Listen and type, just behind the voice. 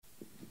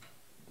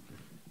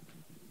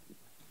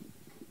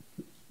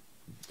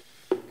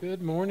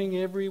Good morning,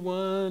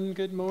 everyone.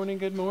 Good morning,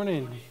 good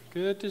morning.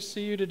 Good to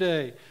see you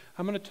today.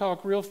 I'm going to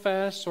talk real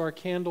fast so our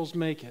candles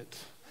make it.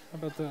 How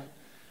about that?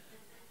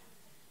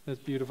 That's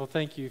beautiful.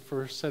 Thank you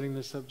for setting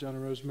this up, John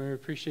and Rosemary.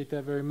 Appreciate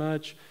that very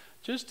much.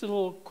 Just a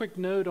little quick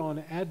note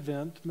on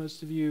Advent.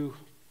 Most of you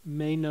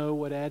may know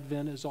what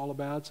Advent is all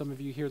about. Some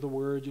of you hear the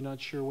word, you're not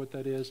sure what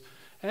that is.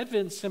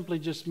 Advent simply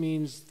just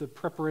means the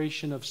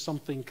preparation of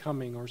something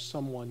coming or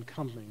someone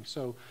coming.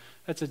 So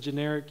that's a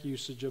generic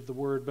usage of the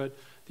word. But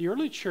the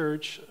early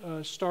church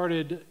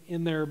started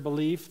in their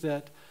belief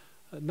that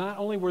not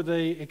only were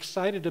they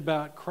excited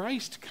about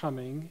Christ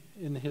coming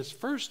in his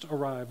first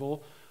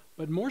arrival,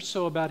 but more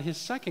so about his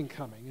second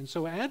coming. And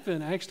so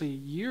Advent actually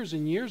years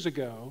and years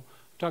ago,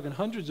 I'm talking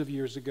hundreds of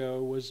years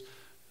ago, was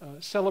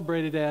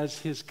celebrated as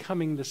his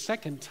coming the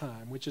second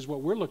time, which is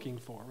what we're looking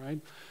for, right?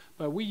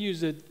 But we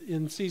use it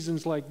in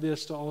seasons like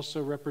this to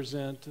also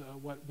represent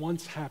what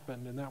once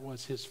happened, and that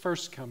was his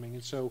first coming.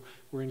 And so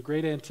we're in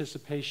great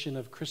anticipation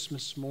of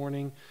Christmas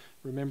morning,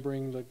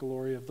 remembering the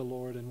glory of the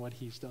Lord and what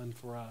he's done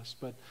for us.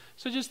 But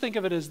so just think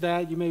of it as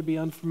that. You may be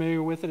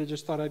unfamiliar with it. I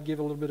just thought I'd give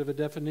a little bit of a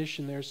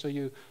definition there so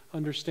you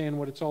understand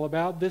what it's all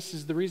about. This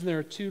is the reason there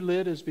are two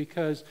lit is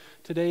because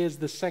today is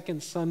the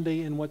second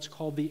Sunday in what's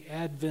called the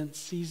Advent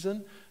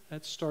season.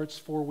 That starts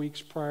 4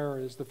 weeks prior,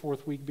 as the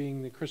fourth week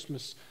being the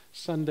Christmas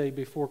Sunday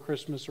before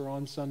Christmas or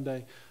on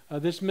Sunday.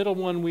 This middle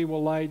one we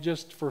will light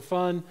just for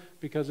fun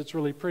because it's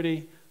really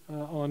pretty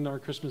on our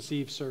Christmas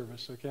Eve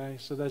service, okay?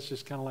 So that's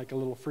just kind of like a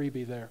little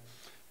freebie there.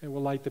 And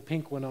we'll light the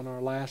pink one on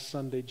our last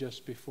Sunday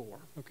just before,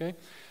 okay?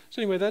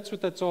 So anyway, that's what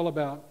that's all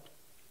about.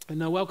 And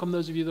now welcome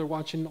those of you that are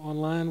watching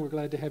online. We're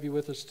glad to have you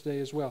with us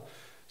today as well.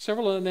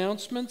 Several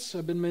announcements.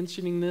 I've been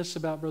mentioning this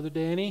about Brother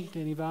Danny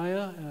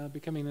Vaya,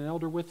 becoming an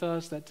elder with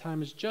us. That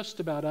time is just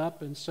about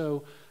up. And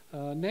so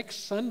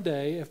next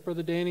Sunday, if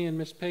Brother Danny and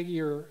Miss Peggy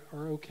are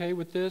okay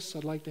with this,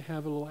 I'd like to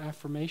have a little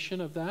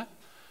affirmation of that.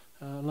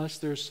 Unless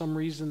there's some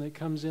reason that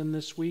comes in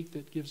this week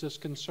that gives us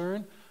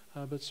concern.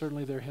 But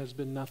certainly there has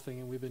been nothing,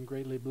 and we've been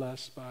greatly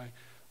blessed by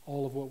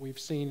all of what we've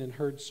seen and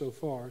heard so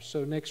far.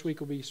 So next week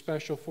will be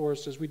special for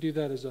us as we do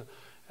that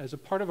as a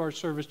part of our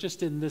service,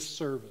 just in this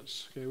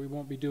service. Okay, we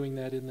won't be doing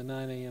that in the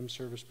 9 a.m.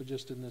 service, but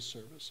just in this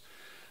service.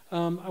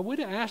 I would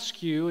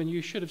ask you, and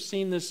you should have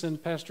seen this in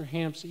Pastor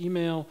Hamp's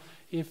email,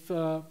 if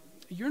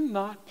you're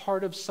not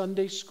part of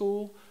Sunday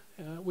school,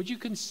 would you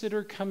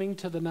consider coming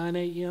to the 9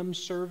 a.m.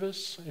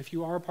 service? If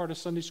you are a part of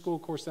Sunday school,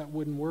 of course, that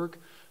wouldn't work.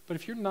 But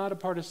if you're not a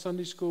part of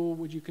Sunday school,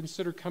 would you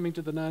consider coming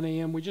to the 9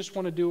 a.m.? We just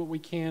want to do what we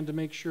can to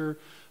make sure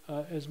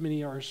as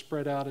many are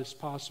spread out as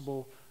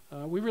possible.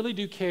 We really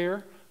do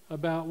care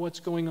about what's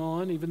going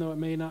on, even though it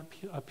may not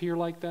appear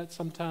like that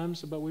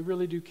sometimes, but we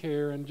really do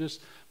care and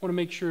just want to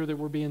make sure that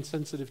we're being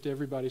sensitive to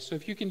everybody. So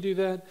if you can do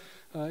that,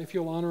 if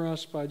you'll honor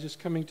us by just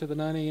coming to the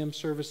 9 a.m.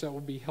 service, that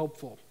will be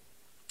helpful.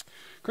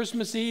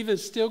 Christmas Eve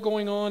is still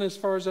going on as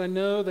far as I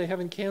know. They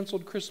haven't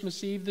canceled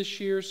Christmas Eve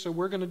this year, so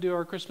we're going to do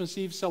our Christmas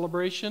Eve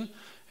celebration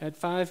at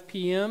 5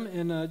 p.m.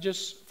 And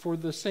just for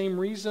the same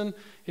reason,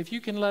 if you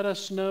can let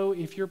us know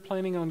if you're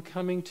planning on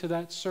coming to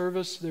that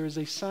service, there is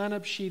a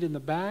sign-up sheet in the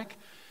back.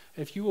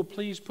 If you will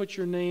please put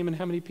your name and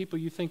how many people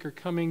you think are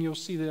coming, you'll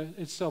see that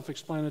it's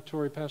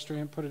self-explanatory. Pastor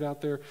Amp put it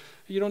out there.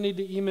 You don't need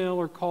to email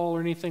or call or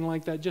anything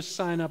like that. Just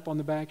sign up on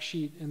the back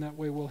sheet, and that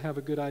way we'll have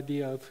a good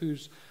idea of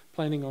who's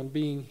planning on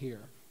being here.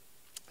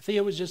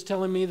 Thea was just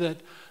telling me that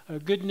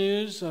good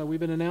news,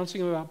 we've been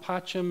announcing about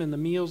Pacham and the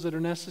meals that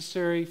are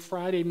necessary.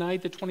 Friday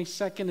night, the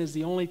 22nd, is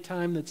the only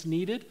time that's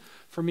needed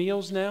for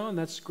meals now, and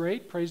that's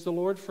great. Praise the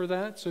Lord for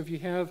that. So if you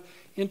have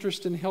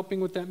interest in helping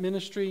with that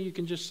ministry, you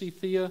can just see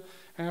Thea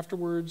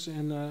afterwards,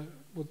 and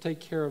we'll take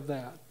care of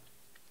that.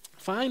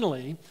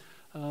 Finally,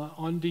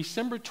 on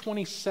December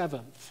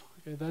 27th,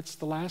 okay, that's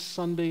the last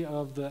Sunday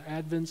of the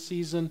Advent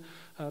season,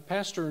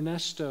 Pastor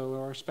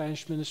Ernesto, our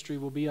Spanish ministry,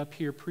 will be up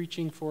here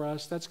preaching for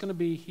us. That's going to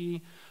be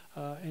he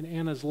and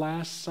Anna's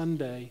last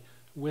Sunday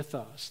with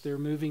us. They're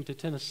moving to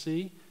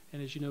Tennessee,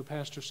 and as you know,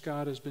 Pastor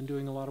Scott has been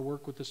doing a lot of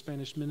work with the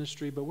Spanish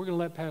ministry, but we're going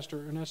to let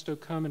Pastor Ernesto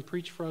come and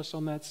preach for us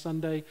on that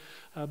Sunday.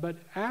 But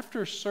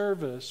after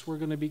service, we're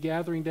going to be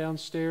gathering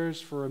downstairs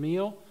for a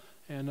meal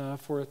and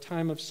for a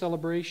time of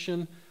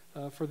celebration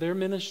for their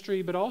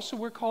ministry, but also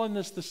we're calling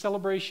this the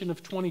celebration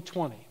of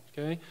 2020.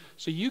 Okay,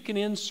 so you can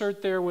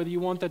insert there whether you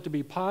want that to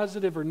be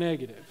positive or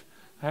negative,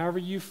 however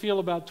you feel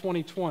about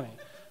 2020.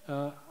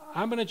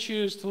 I'm going to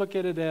choose to look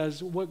at it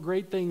as what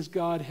great things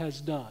God has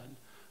done.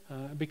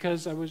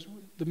 Because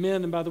the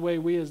men, and by the way,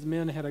 we as the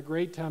men had a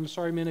great time.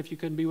 Sorry, men, if you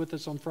couldn't be with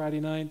us on Friday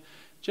night.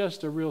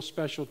 Just a real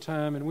special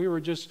time. And we were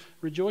just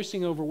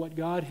rejoicing over what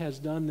God has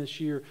done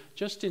this year,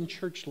 just in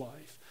church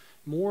life.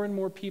 More and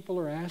more people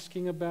are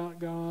asking about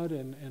God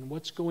and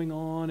what's going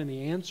on and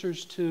the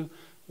answers to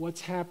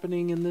what's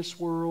happening in this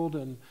world,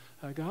 and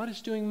God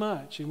is doing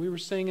much. And we were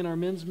saying in our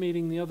men's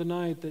meeting the other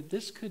night that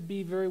this could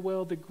be very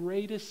well the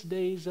greatest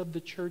days of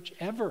the church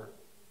ever.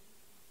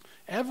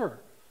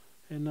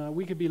 And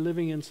we could be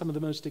living in some of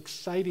the most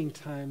exciting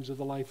times of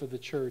the life of the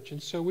church.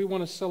 And so we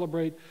want to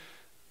celebrate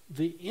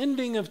the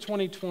ending of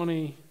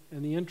 2020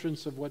 and the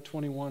entrance of what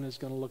 21 is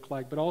going to look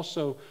like, but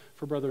also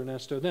for Brother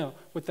Ernesto. Now,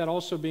 with that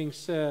also being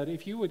said,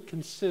 if you would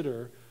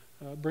consider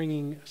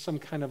bringing some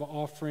kind of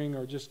offering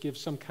or just give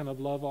some kind of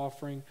love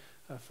offering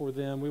for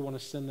them, we want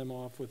to send them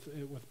off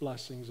with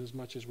blessings as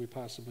much as we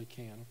possibly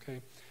can,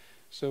 okay?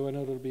 So I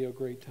know it'll be a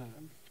great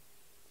time.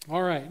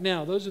 All right,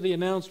 now those are the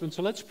announcements.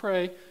 So let's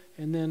pray,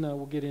 and then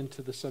we'll get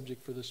into the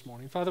subject for this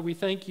morning. Father, we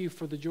thank you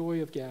for the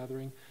joy of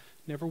gathering.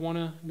 Never want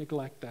to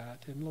neglect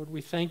that. And Lord,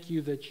 we thank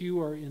you that you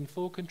are in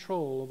full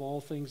control of all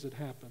things that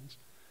happens.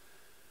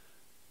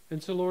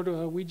 And so, Lord,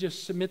 we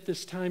just submit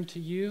this time to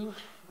you.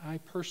 I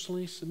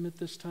personally submit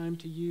this time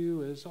to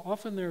you, as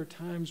often there are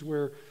times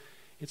where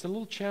it's a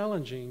little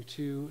challenging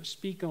to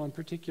speak on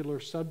particular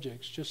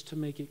subjects just to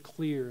make it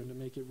clear and to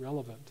make it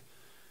relevant.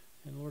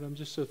 And Lord, I'm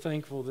just so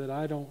thankful that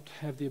I don't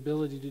have the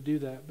ability to do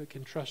that, but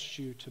can trust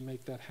you to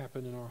make that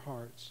happen in our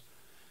hearts.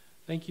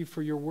 Thank you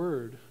for your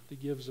word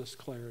that gives us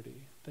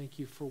clarity. Thank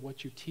you for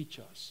what you teach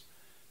us.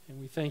 And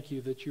we thank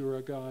you that you are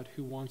a God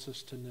who wants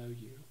us to know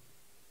you.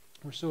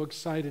 We're so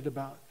excited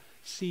about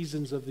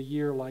seasons of the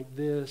year like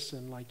this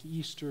and like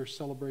Easter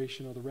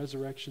celebration or the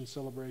resurrection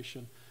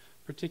celebration,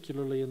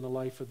 particularly in the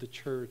life of the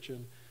church.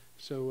 And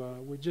so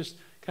we're just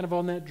kind of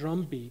on that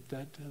drum beat,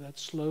 that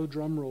slow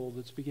drum roll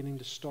that's beginning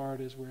to start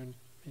as we're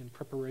in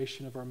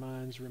preparation of our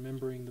minds,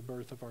 remembering the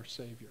birth of our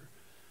Savior.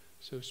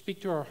 So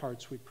speak to our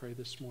hearts, we pray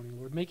this morning,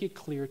 Lord. Make it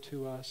clear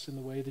to us in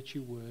the way that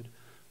you would.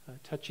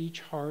 Touch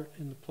each heart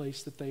in the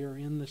place that they are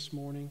in this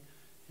morning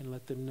and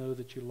let them know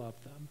that you love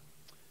them.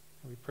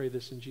 And we pray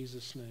this in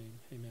Jesus' name.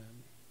 Amen.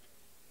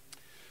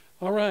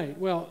 All right.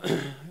 Well,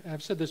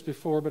 I've said this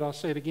before, but I'll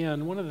say it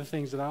again. One of the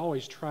things that I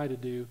always try to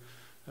do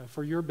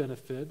for your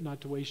benefit,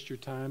 not to waste your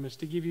time, is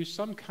to give you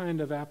some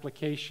kind of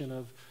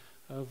application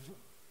of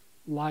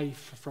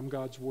life from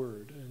God's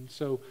Word. And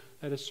so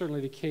that is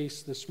certainly the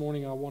case this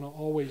morning. I want to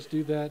always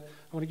do that.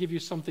 I want to give you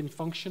something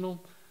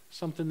functional,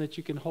 something that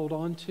you can hold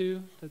on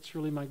to. That's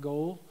really my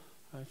goal.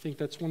 I think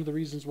that's one of the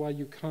reasons why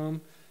you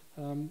come.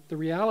 The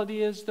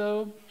reality is,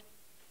 though,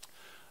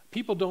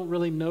 people don't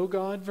really know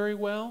God very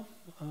well.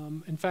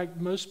 In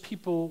fact, most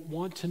people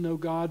want to know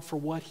God for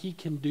what He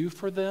can do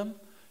for them.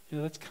 You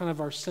know, that's kind of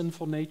our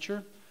sinful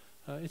nature.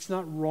 It's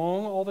not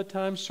wrong all the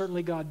time.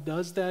 Certainly God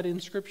does that in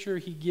Scripture.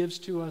 He gives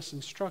to us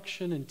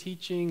instruction and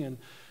teaching and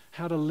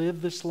how to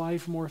live this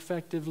life more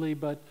effectively.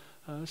 But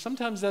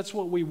sometimes that's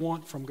what we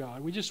want from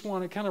God. We just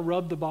want to kind of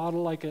rub the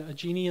bottle like a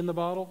genie in the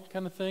bottle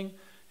kind of thing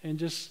and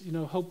just,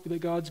 hope that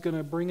God's going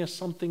to bring us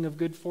something of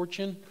good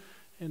fortune.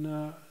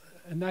 And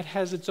that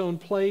has its own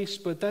place,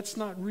 but that's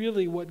not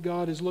really what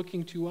God is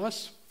looking to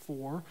us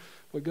for.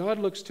 What God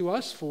looks to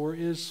us for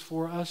is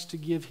for us to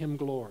give Him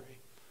glory.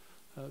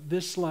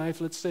 This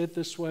life, let's say it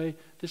this way,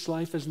 this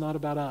life is not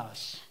about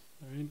us.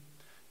 Right?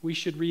 We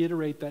should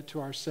reiterate that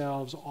to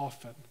ourselves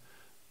often.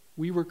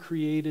 We were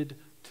created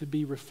to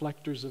be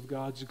reflectors of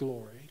God's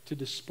glory, to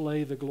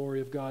display the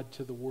glory of God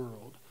to the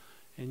world.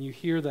 And you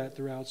hear that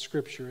throughout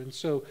Scripture. And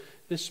so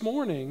this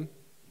morning,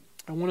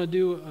 I want to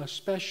do a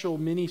special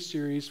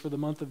mini-series for the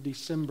month of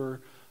December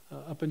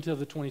up until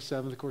the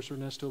 27th. Of course,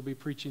 Ernesto will be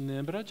preaching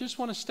then. But I just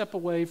want to step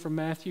away from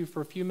Matthew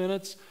for a few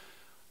minutes.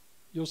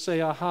 You'll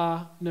say,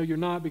 aha, no, you're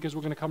not, because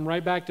we're going to come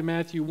right back to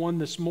Matthew 1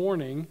 this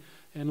morning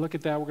and look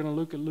at that. We're going to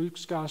look at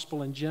Luke's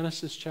Gospel in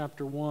Genesis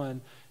chapter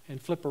 1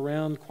 and flip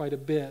around quite a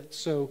bit.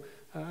 So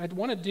I'd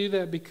want to do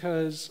that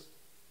because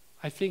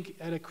I think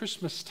at a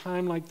Christmas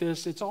time like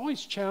this, it's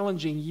always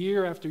challenging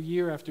year after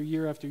year after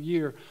year after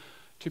year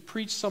to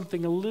preach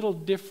something a little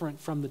different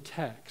from the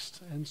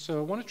text. And so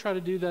I want to try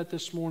to do that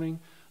this morning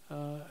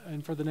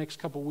and for the next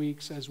couple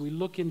weeks as we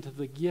look into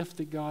the gift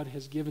that God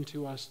has given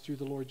to us through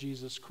the Lord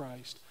Jesus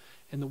Christ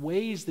and the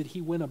ways that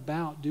He went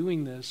about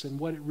doing this and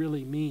what it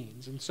really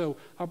means. And so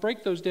I'll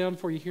break those down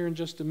for you here in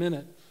just a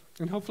minute,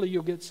 and hopefully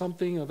you'll get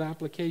something of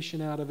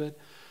application out of it.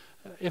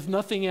 If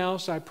nothing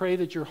else, I pray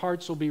that your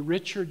hearts will be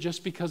richer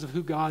just because of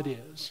who God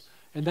is.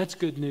 And that's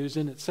good news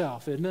in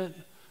itself, isn't it?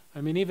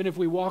 I mean, even if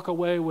we walk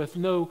away with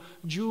no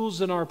jewels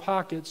in our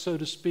pockets, so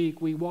to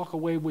speak, we walk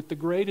away with the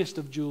greatest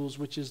of jewels,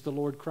 which is the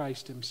Lord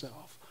Christ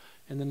Himself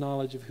and the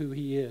knowledge of who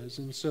He is.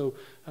 And so,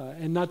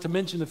 and not to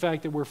mention the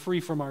fact that we're free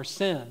from our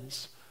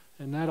sins,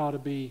 and that ought to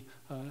be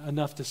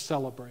enough to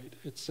celebrate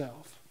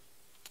itself.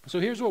 So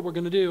here's what we're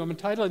going to do. I'm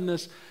entitling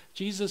this,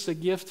 Jesus, a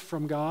Gift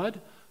from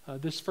God.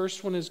 This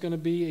first one is going to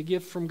be a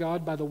gift from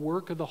God by the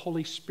work of the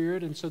Holy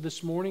Spirit. And so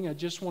this morning, I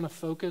just want to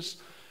focus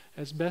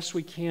as best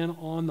we can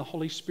on the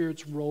Holy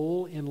Spirit's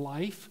role in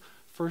life.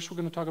 First, we're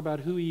going to talk about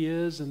who He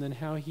is and then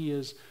how He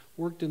has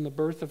worked in the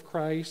birth of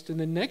Christ. And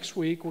then next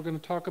week, we're going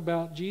to talk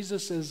about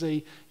Jesus as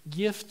a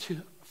gift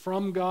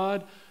from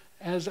God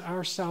as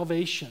our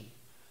salvation.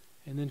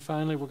 And then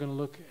finally, we're going to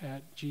look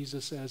at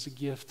Jesus as a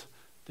gift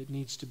that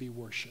needs to be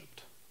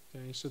worshiped.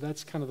 Okay, so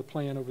that's kind of the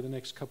plan over the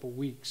next couple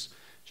weeks,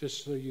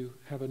 just so you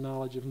have a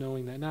knowledge of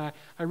knowing that. Now,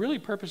 I really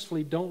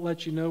purposefully don't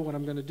let you know what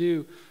I'm going to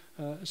do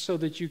so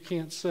that you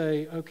can't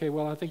say, okay,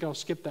 well, I think I'll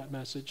skip that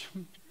message.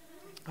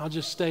 I'll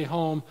just stay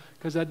home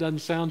because that doesn't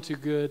sound too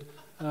good.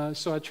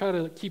 So I try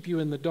to keep you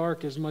in the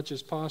dark as much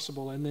as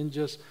possible and then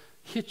just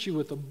hit you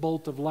with a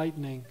bolt of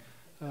lightning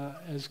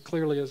as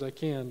clearly as I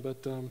can,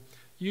 but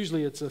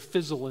usually it's a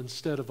fizzle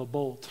instead of a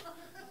bolt.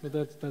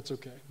 But that's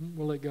okay.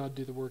 We'll let God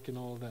do the work in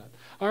all of that.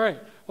 All right.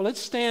 Well, let's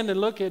stand and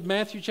look at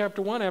Matthew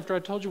chapter 1 after I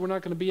told you we're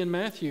not going to be in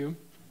Matthew.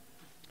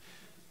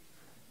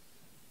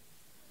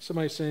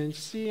 Somebody's saying,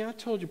 see, I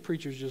told you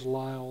preachers just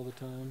lie all the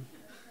time.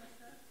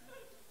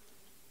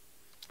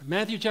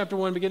 Matthew chapter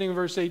 1, beginning in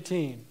verse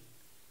 18.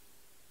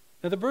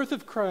 Now the birth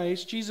of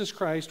Christ, Jesus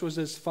Christ, was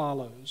as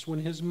follows. When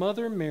his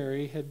mother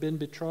Mary had been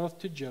betrothed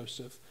to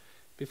Joseph,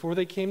 before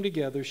they came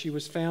together, she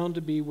was found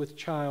to be with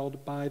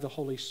child by the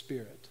Holy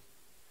Spirit.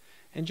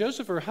 And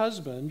Joseph, her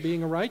husband,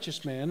 being a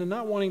righteous man and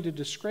not wanting to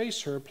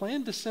disgrace her,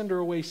 planned to send her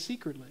away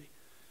secretly.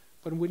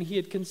 But when he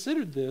had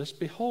considered this,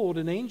 behold,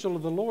 an angel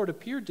of the Lord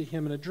appeared to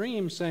him in a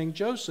dream, saying,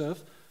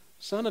 Joseph,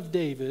 son of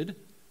David,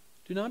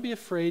 do not be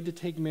afraid to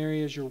take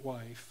Mary as your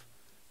wife,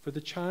 for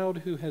the child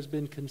who has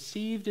been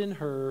conceived in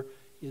her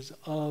is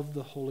of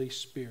the Holy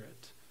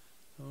Spirit.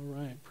 All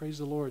right, praise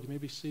the Lord. You may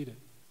be seated.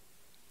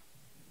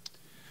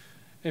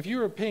 If you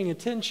were paying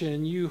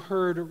attention, you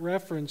heard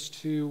reference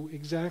to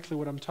exactly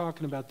what I'm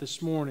talking about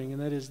this morning,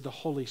 and that is the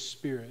Holy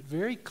Spirit.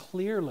 Very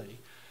clearly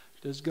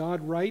does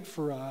God write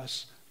for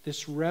us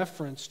this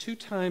reference 2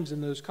 times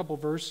in those couple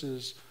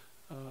verses,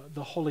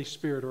 the Holy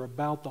Spirit, or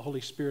about the Holy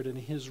Spirit and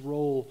his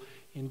role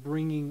in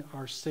bringing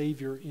our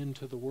Savior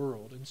into the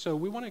world. And so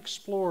we want to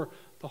explore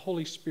the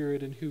Holy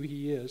Spirit and who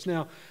he is.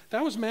 Now,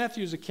 that was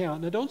Matthew's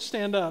account. Now, don't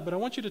stand up, but I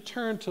want you to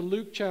turn to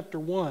Luke chapter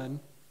 1.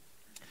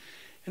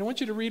 And I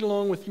want you to read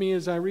along with me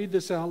as I read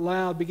this out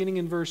loud, beginning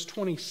in verse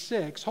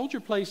 26. Hold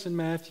your place in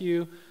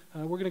Matthew.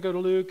 We're going to go to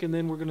Luke, and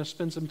then we're going to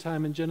spend some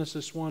time in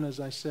Genesis 1, as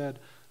I said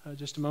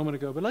just a moment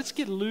ago. But let's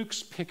get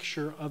Luke's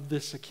picture of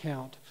this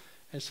account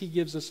as he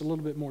gives us a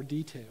little bit more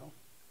detail.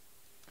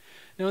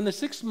 Now, in the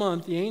 6th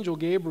month, the angel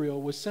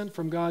Gabriel was sent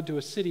from God to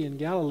a city in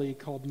Galilee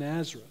called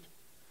Nazareth,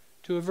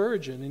 to a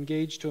virgin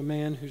engaged to a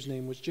man whose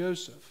name was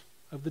Joseph,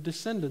 of the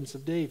descendants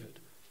of David.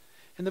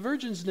 And the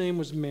virgin's name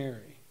was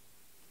Mary.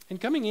 And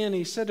coming in,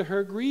 he said to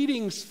her,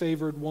 Greetings,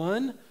 favored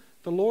one,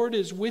 the Lord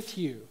is with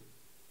you.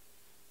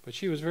 But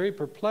she was very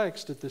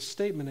perplexed at this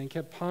statement and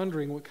kept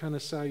pondering what kind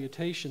of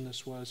salutation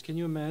this was. Can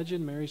you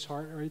imagine Mary's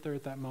heart right there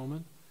at that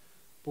moment?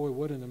 Boy,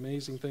 what an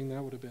amazing thing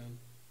that would have been.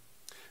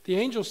 The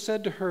angel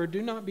said to her,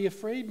 Do not be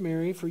afraid,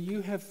 Mary, for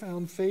you have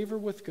found favor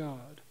with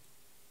God.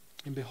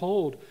 And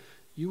behold,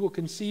 you will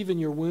conceive in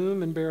your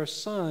womb and bear a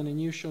son,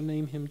 and you shall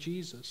name him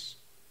Jesus.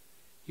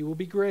 He will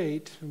be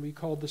great and be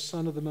called the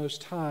Son of the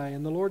Most High,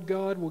 and the Lord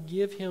God will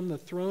give him the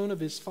throne of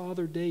his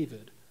father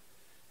David,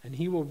 and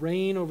he will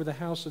reign over the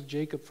house of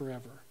Jacob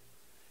forever,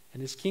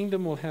 and his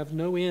kingdom will have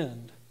no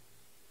end.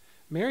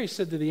 Mary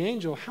said to the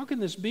angel, How can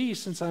this be,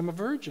 since I'm a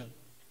virgin?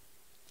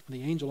 And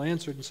the angel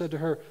answered and said to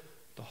her,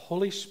 The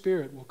Holy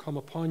Spirit will come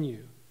upon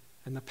you,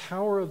 and the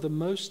power of the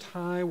Most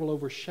High will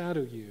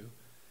overshadow you,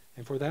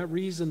 and for that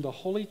reason the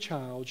Holy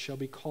Child shall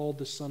be called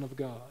the Son of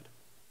God.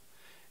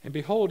 And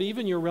behold,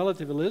 even your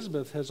relative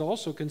Elizabeth has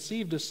also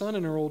conceived a son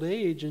in her old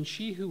age, and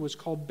she who was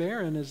called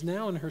barren is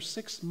now in her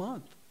 6th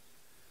month.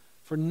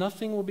 For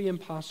nothing will be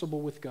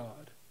impossible with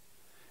God.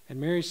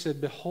 And Mary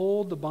said,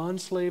 Behold, the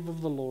bondslave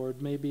of the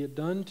Lord, may be it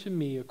done to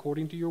me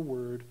according to your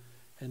word.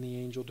 And the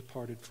angel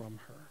departed from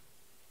her.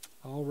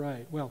 All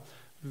right, well,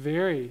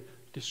 very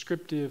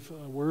descriptive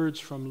words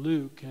from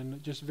Luke,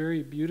 and just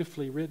very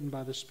beautifully written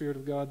by the Spirit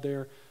of God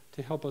there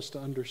to help us to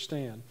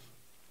understand.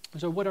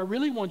 So what I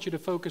really want you to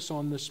focus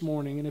on this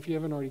morning, and if you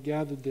haven't already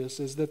gathered this,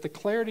 is that the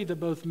clarity that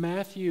both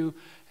Matthew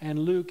and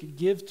Luke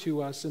give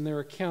to us in their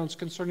accounts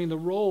concerning the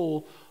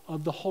role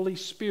of the Holy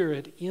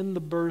Spirit in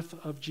the birth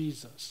of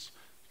Jesus.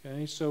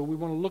 Okay, so we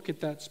want to look at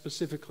that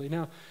specifically.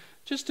 Now,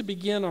 just to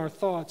begin our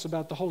thoughts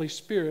about the Holy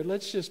Spirit,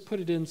 let's just put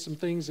it in some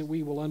things that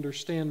we will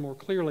understand more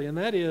clearly, and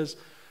that is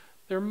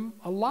there are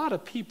a lot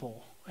of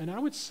people, and I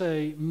would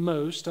say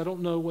most, I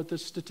don't know what the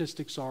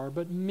statistics are,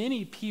 but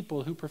many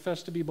people who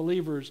profess to be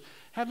believers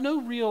have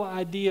no real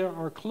idea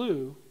or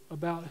clue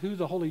about who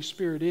the Holy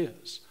Spirit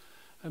is.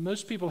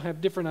 Most people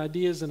have different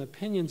ideas and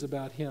opinions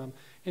about him.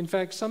 In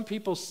fact, some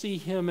people see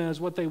him as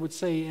what they would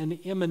say an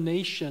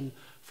emanation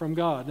from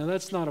God. Now,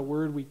 that's not a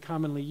word we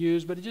commonly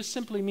use, but it just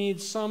simply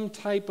means some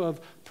type of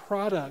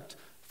product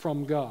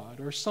from God,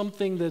 or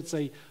something that's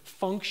a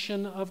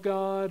function of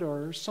God,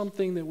 or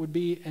something that would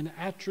be an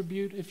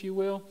attribute, if you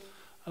will,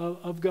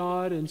 of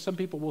God. And some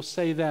people will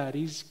say that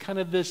he's kind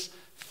of this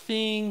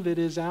thing that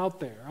is out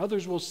there.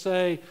 Others will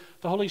say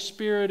the Holy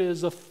Spirit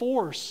is a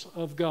force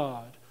of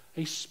God,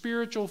 a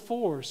spiritual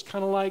force,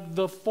 kind of like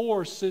the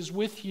Force is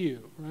with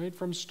you, right,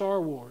 from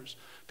Star Wars.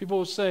 People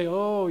will say,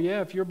 oh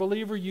yeah, if you're a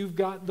believer, you've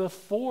got the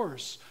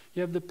Force.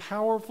 You have the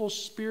powerful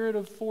spirit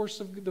of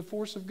the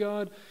force of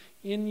God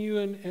in you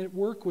and at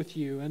work with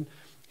you. And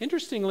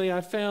interestingly,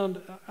 I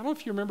found, I don't know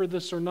if you remember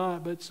this or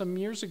not, but some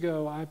years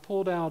ago I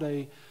pulled out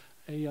a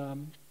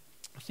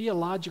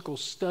theological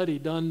study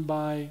done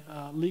by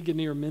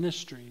Ligonier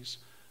Ministries,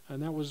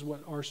 and that was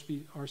what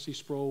R.C.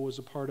 Sproul was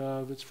a part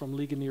of. It's from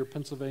Ligonier,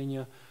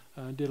 Pennsylvania.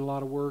 Did a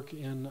lot of work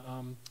in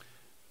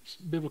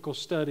biblical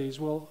studies.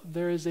 Well,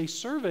 there is a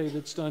survey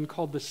that's done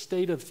called the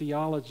State of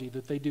Theology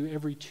that they do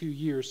every 2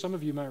 years. Some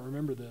of you might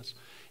remember this.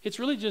 It's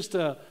really just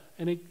a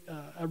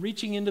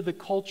reaching into the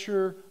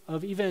culture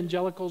of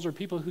evangelicals or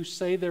people who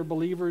say they're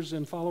believers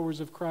and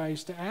followers of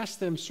Christ to ask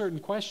them certain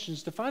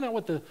questions to find out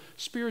what the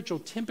spiritual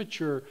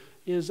temperature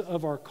is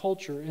of our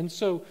culture. And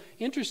so,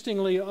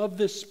 interestingly, of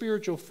this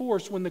spiritual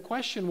force, when the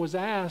question was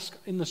asked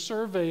in the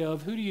survey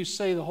of who do you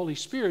say the Holy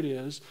Spirit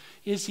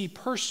is he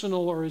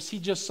personal or is he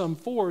just some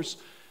force?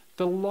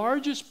 The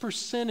largest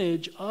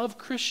percentage of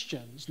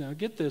Christians, now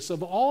get this,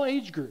 of all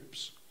age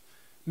groups,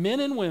 men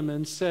and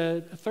women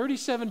said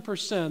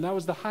 37%, that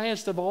was the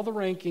highest of all the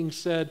rankings,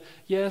 said,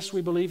 yes,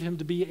 we believe him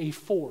to be a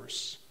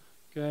force,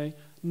 okay,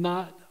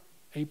 not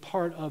a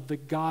part of the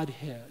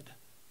Godhead.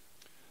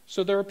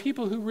 So there are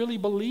people who really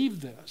believe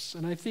this,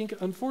 and I think,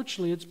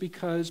 unfortunately, it's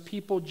because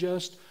people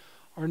just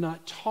are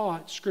not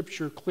taught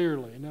Scripture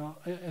clearly. Now,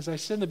 as I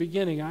said in the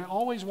beginning, I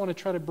always want to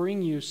try to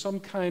bring you some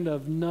kind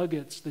of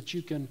nuggets that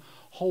you can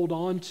hold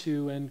on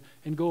to and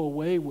go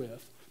away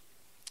with.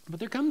 But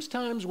there comes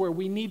times where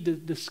we need to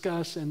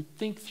discuss and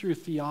think through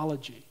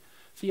theology.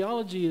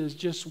 Theology is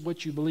just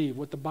what you believe,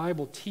 what the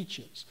Bible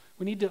teaches.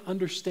 We need to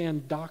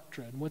understand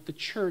doctrine, what the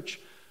church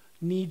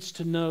needs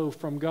to know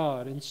from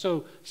God. And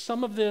so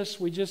some of this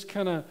we just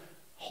kind of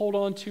hold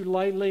on to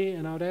lightly,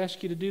 and I would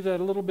ask you to do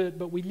that a little bit,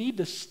 but we need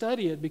to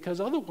study it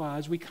because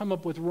otherwise we come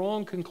up with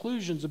wrong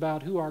conclusions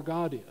about who our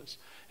God is.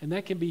 And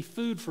that can be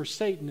food for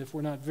Satan if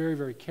we're not very,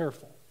 very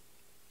careful.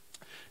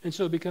 And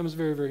so it becomes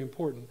very, very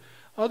important.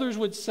 Others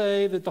would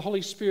say that the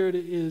Holy Spirit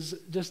is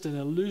just an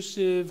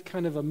elusive,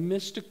 kind of a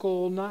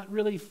mystical, not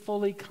really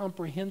fully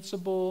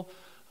comprehensible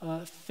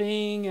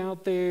thing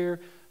out there.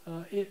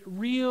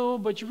 Real,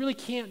 but you really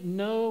can't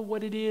know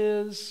what it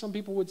is. Some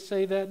people would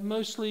say that.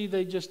 Mostly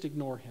they just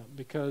ignore him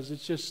because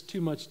it's just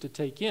too much to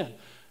take in.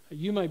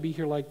 You might be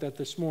here like that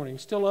this morning.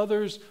 Still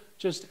others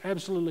just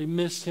absolutely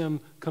miss him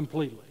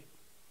completely.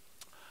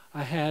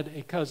 I had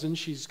a cousin,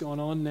 she's gone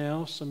on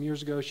now. Some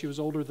years ago, she was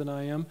older than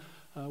I am.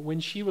 When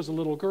she was a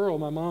little girl,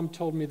 my mom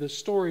told me this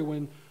story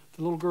when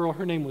the little girl,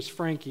 her name was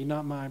Frankie,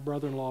 not my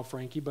brother-in-law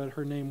Frankie, but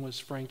her name was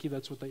Frankie.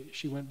 That's what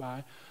she went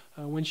by.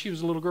 When she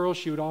was a little girl,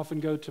 she would often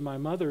go to my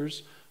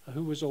mother's,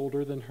 who was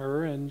older than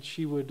her, and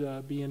she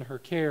would be in her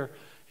care.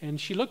 And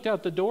she looked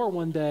out the door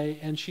one day,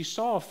 and she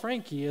saw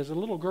Frankie as a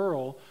little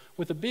girl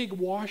with a big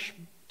wash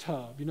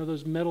tub. You know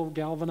those metal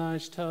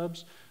galvanized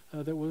tubs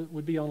that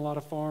would be on a lot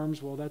of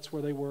farms? Well, that's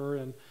where they were.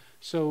 And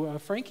so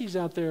Frankie's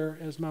out there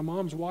as my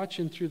mom's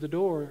watching through the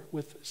door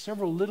with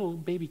several little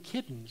baby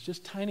kittens,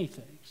 just tiny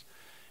things.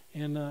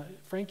 And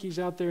Frankie's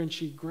out there, and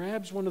she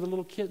grabs one of the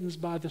little kittens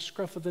by the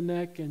scruff of the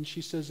neck, and she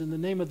says, in the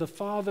name of the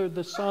Father,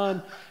 the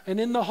Son, and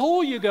in the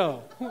hole you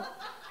go.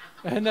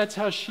 And that's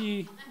how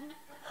she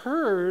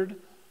heard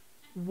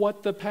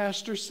what the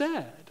pastor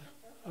said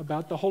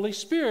about the Holy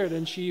Spirit.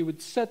 And she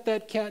would set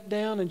that cat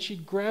down, and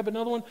she'd grab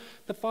another one,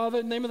 the Father,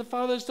 in the name of the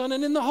Father, the Son,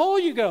 and in the hole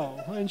you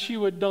go. And she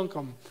would dunk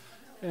them,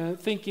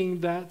 thinking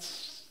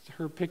that's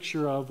her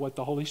picture of what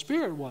the Holy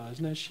Spirit was.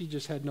 Now, she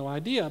just had no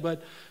idea.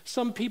 But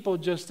some people,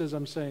 just as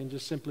I'm saying,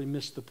 just simply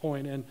miss the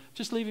point and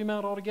just leave him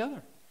out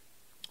altogether,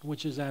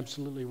 which is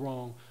absolutely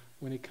wrong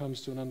when it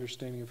comes to an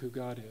understanding of who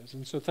God is.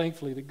 And so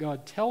thankfully that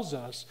God tells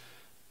us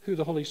who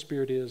the Holy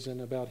Spirit is and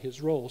about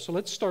his role. So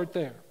let's start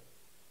there.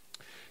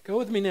 Go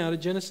with me now to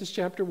Genesis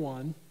chapter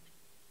 1.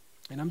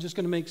 And I'm just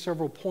going to make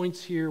several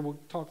points here. We'll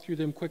talk through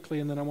them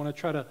quickly, and then I want to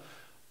try to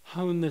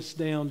hone this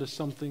down to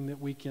something that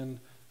we can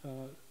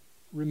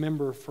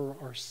remember for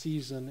our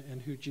season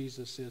and who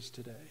Jesus is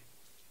today.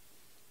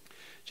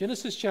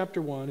 Genesis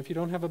chapter 1. If you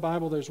don't have a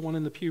Bible, there's one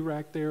in the pew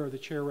rack there or the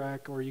chair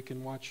rack, or you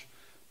can watch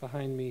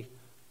behind me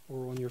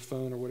or on your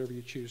phone or whatever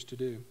you choose to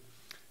do.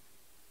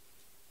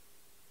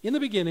 In the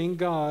beginning,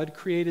 God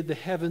created the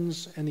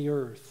heavens and the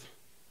earth.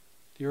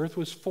 The earth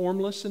was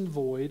formless and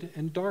void,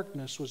 and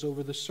darkness was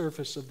over the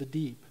surface of the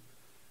deep.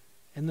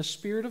 And the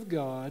Spirit of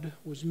God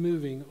was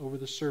moving over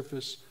the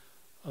surface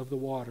of the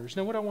waters.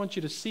 Now, what I want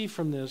you to see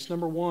from this,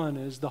 number one,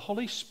 is the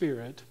Holy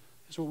Spirit,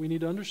 is what we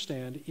need to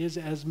understand, is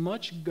as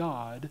much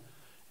God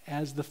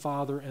as the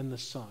Father and the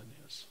Son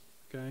is.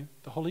 Okay?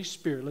 The Holy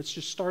Spirit, let's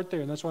just start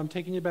there, and that's why I'm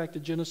taking you back to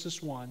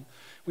Genesis 1.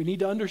 We need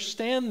to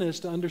understand this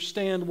to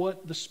understand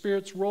what the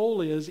Spirit's role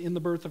is in the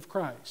birth of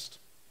Christ.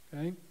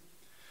 Okay?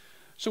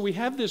 So we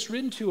have this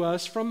written to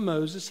us from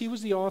Moses. He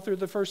was the author of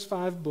the first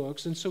 5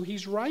 books, and so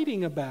he's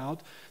writing about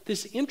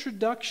this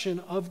introduction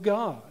of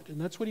God, and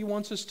that's what he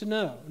wants us to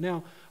know.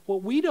 Now,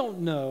 what we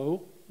don't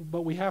know,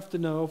 but we have to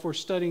know if we're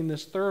studying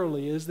this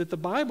thoroughly, is that the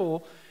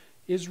Bible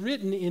is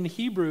written in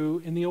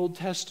Hebrew in the Old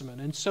Testament.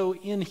 And so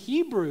in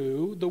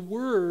Hebrew, the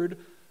word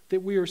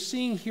that we are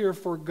seeing here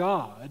for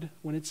God,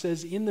 when it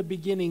says in the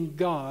beginning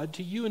God,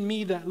 to you and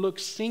me that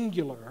looks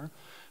singular,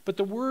 but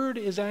the word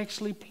is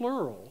actually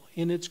plural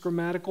in its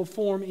grammatical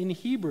form in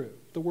Hebrew.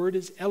 The word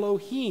is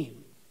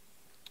Elohim.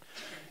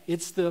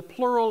 It's the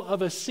plural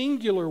of a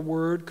singular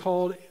word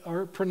called,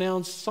 or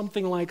pronounced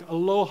something like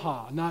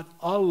aloha, not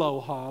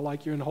aloha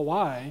like you're in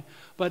Hawaii,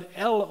 but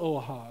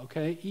Eloha,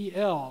 okay?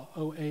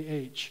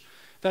 E-L-O-A-H.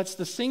 That's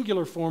the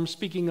singular form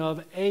speaking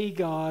of a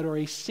God or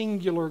a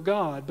singular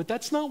God. But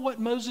that's not what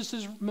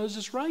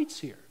Moses writes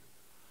here.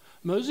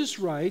 Moses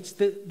writes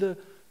that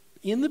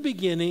in the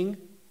beginning,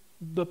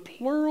 the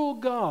plural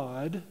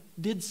God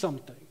did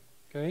something.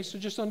 Okay, so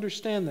just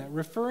understand that,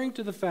 referring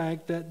to the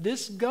fact that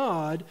this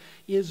God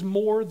is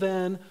more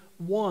than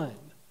one.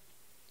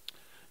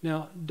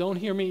 Now, don't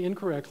hear me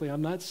incorrectly.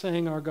 I'm not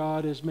saying our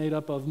God is made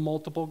up of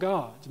multiple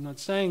gods. I'm not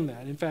saying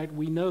that. In fact,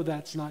 we know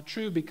that's not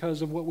true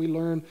because of what we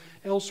learn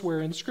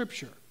elsewhere in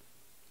Scripture.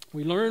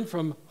 We learn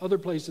from other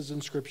places in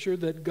Scripture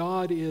that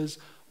God is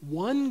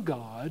one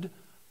God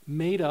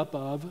made up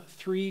of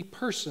three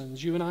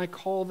persons. You and I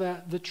call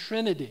that the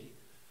Trinity.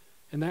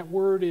 And that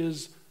word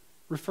is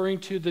referring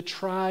to the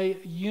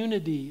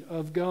triunity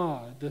of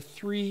God, the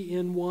three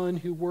in one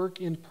who work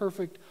in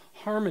perfect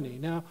harmony.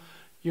 Now,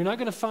 you're not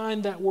going to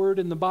find that word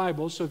in the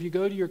Bible, so if you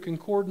go to your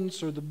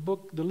concordance or the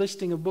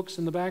listing of books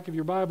in the back of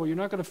your Bible, you're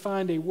not going to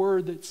find a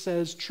word that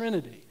says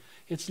Trinity.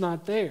 It's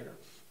not there.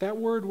 That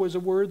word was a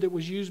word that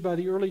was used by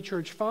the early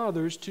church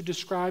fathers to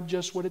describe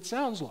just what it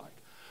sounds like.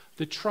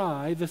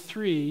 The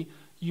three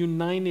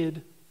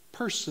united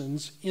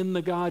persons in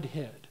the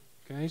Godhead.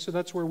 Okay, so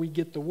that's where we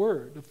get the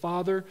word, the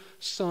Father,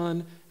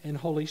 Son, and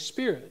Holy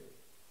Spirit.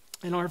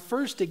 And our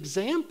first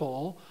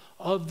example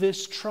of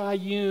this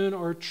triune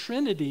or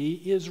Trinity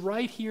is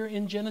right here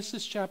in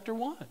Genesis chapter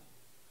 1,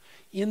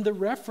 in the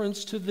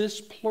reference to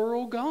this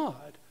plural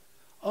God,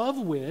 of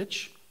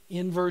which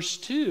in verse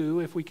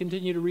 2, if we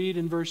continue to read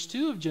in verse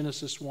 2 of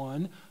Genesis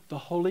 1, the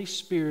Holy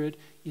Spirit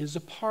is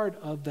a part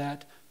of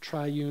that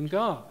triune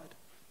God.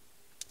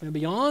 And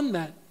beyond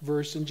that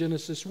verse in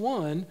Genesis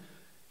 1,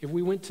 if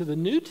we went to the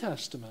New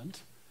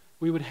Testament,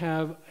 we would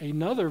have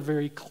another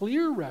very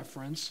clear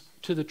reference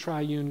to the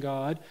triune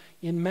God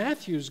in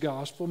Matthew's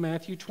Gospel,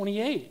 Matthew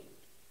 28.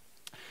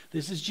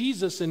 This is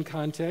Jesus in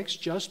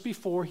context just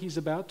before he's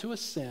about to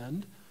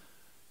ascend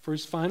for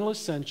his final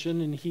ascension,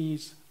 and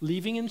he's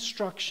leaving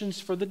instructions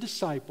for the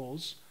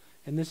disciples,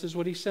 and this is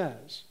what he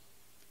says.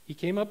 He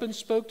came up and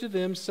spoke to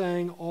them,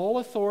 saying, "All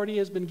authority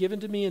has been given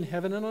to me in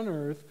heaven and on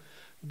earth.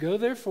 Go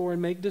therefore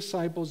and make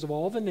disciples of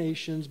all the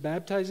nations,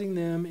 baptizing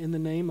them in the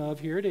name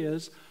of," here it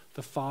is,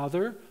 "the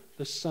Father,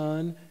 the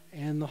Son,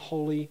 and the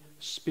Holy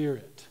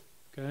Spirit."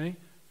 Okay?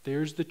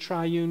 There's the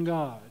triune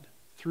God.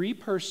 Three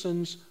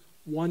persons,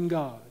 one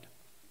God.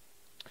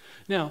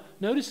 Now,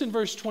 notice in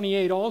verse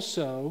 28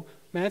 also,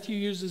 Matthew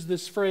uses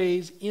this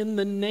phrase, "in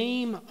the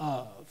name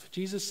of."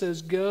 Jesus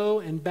says, "Go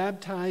and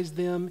baptize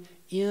them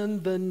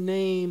in the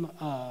name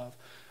of."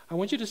 I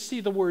want you to see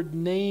the word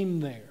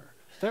name there.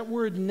 That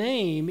word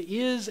name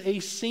is a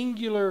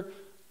singular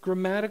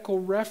grammatical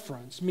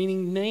reference,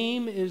 meaning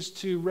name is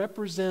to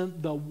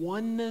represent the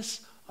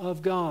oneness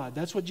of God.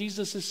 That's what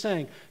Jesus is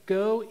saying.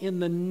 Go in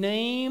the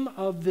name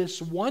of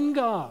this one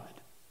God,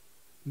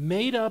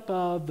 made up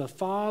of the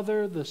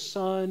Father, the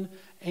Son,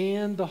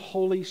 and the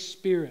Holy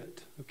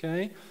Spirit.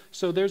 Okay?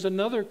 So there's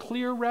another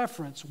clear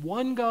reference.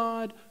 One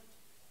God,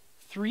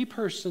 three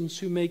persons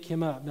who make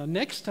him up. Now,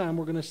 next time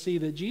we're going to see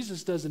that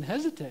Jesus doesn't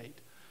hesitate.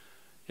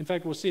 In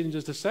fact, we'll see it in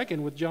just a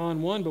second with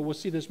John 1, but we'll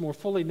see this more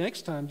fully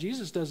next time.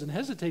 Jesus doesn't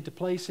hesitate to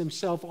place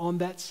himself on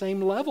that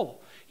same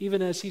level,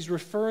 even as he's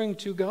referring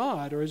to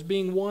God or as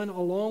being one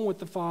along with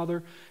the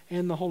Father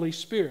and the Holy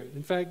Spirit.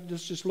 In fact,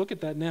 let's just look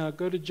at that now.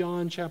 Go to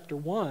John chapter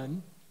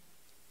 1.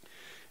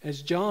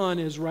 As John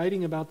is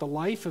writing about the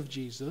life of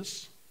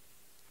Jesus,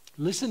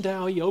 listen to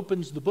how he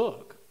opens the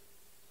book.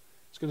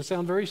 It's going to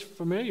sound very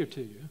familiar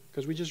to you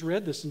because we just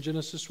read this in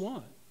Genesis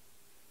 1.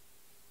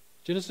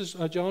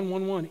 John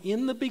 1:1.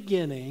 In the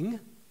beginning,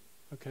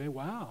 okay,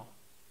 wow.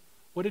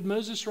 What did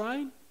Moses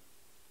write?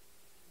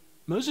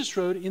 Moses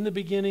wrote, "In the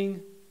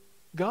beginning,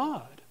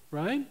 God,"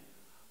 right?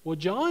 Well,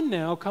 John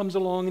now comes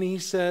along and he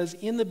says,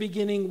 "In the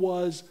beginning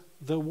was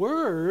the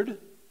Word,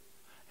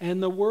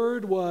 and the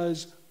Word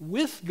was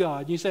with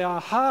God." You say,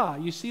 aha,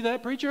 you see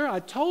that, preacher? I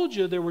told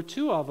you there were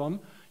two of them.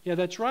 Yeah,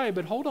 that's right,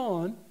 but hold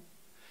on.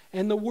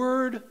 And the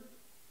Word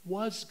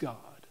was God.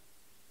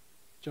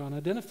 John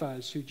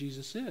identifies who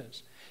Jesus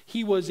is.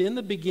 He was in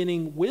the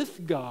beginning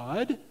with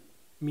God,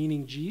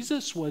 meaning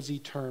Jesus was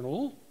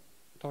eternal.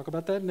 We'll talk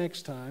about that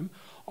next time.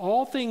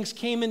 All things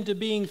came into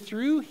being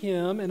through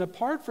him, and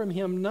apart from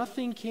him,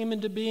 nothing came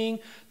into being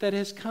that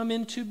has come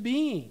into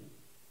being.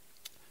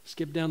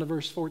 Skip down to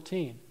verse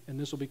 14, and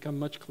this will become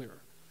much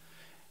clearer.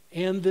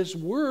 And this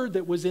Word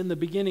that was in the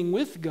beginning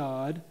with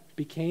God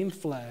became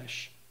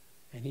flesh,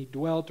 and he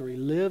dwelt, or he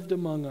lived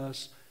among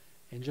us.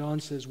 And John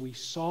says, we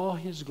saw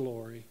his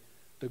glory,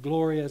 the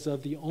glory as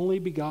of the only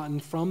begotten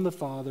from the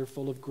Father,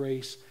 full of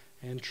grace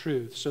and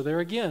truth. So there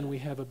again, we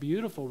have a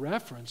beautiful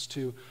reference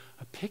to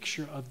a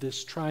picture of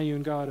this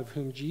triune God of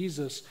whom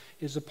Jesus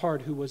is a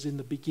part, who was in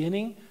the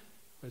beginning.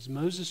 As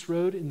Moses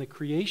wrote, in the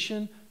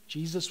creation,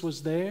 Jesus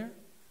was there.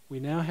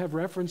 We now have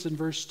reference in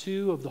verse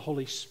 2 of the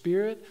Holy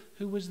Spirit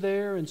who was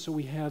there. And so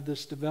we have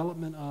this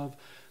development of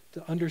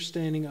the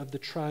understanding of the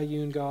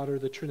triune God or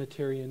the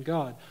Trinitarian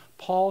God.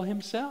 Paul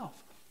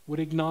himself would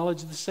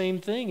acknowledge the same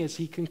thing as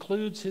he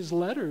concludes his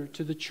letter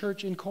to the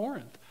church in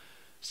Corinth.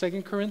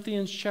 2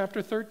 Corinthians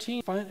chapter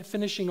 13,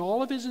 finishing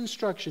all of his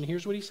instruction,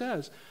 here's what he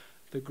says.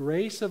 The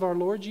grace of our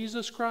Lord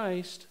Jesus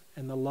Christ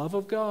and the love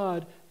of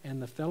God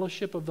and the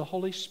fellowship of the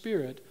Holy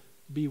Spirit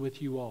be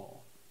with you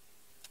all.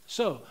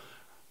 So,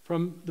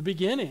 from the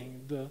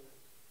beginning, the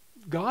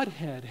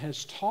Godhead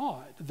has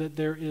taught that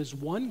there is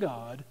one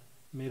God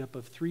made up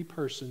of three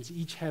persons,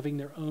 each having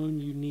their own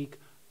unique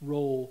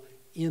role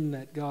in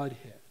that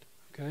Godhead.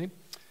 Okay?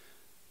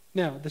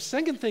 Now, the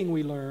second thing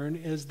we learn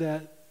is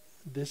that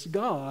this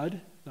God,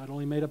 not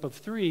only made up of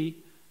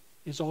three,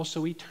 is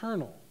also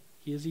eternal.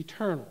 He is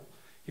eternal.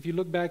 If you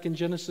look back in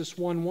Genesis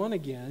 1:1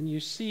 again, you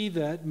see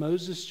that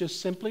Moses just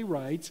simply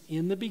writes,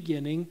 in the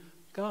beginning,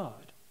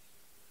 God.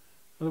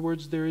 In other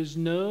words, there is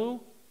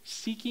no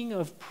seeking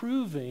of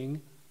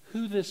proving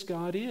who this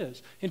God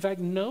is. In fact,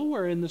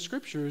 nowhere in the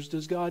Scriptures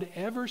does God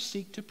ever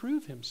seek to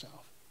prove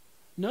himself.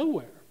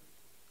 Nowhere.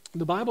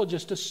 The Bible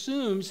just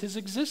assumes his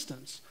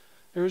existence.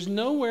 There is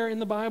nowhere in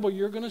the Bible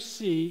you're going to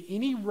see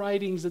any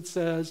writings that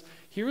says,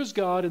 here is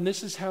God and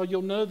this is how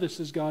you'll know this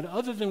is God,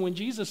 other than when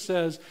Jesus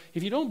says,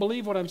 if you don't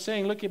believe what I'm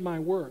saying, look at my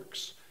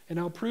works and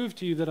I'll prove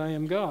to you that I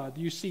am God.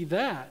 You see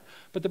that.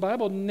 But the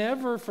Bible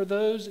never, for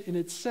those in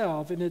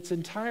itself, in its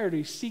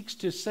entirety, seeks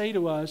to say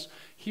to us,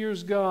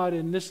 here's God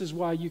and this is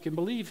why you can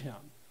believe him.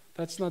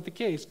 That's not the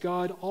case.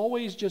 God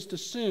always just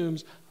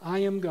assumes, I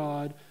am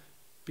God,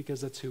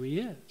 because that's who he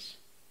is.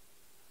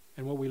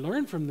 And what we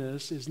learn from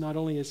this is not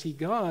only is he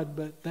God,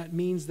 but that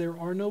means there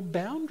are no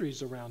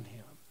boundaries around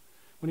him.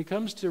 When it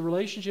comes to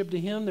relationship to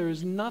him, there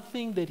is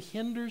nothing that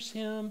hinders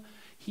him.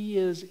 He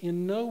is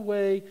in no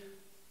way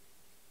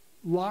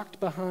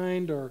locked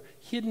behind or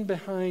hidden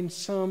behind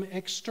some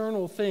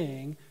external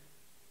thing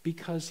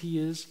because he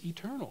is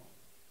eternal.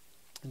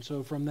 And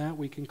so from that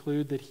we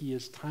conclude that he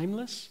is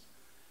timeless.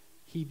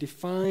 He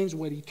defines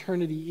what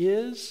eternity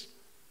is,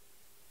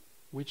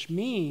 which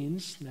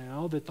means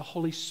now that the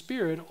Holy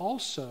Spirit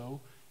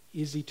also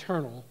is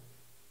eternal.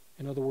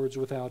 In other words,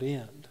 without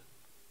end.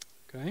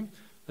 Okay?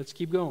 Let's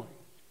keep going.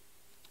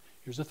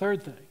 Here's a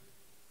third thing.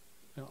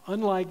 Now,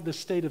 unlike the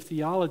State of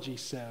Theology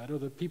said, or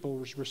the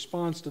people's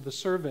response to the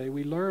survey,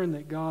 we learn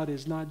that God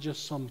is not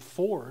just some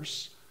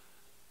force.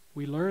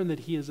 We learn that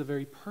he is a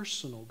very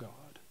personal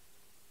God.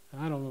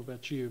 And I don't know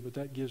about you, but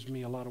that gives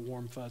me a lot of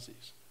warm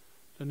fuzzies.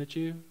 Doesn't it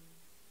you?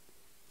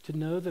 To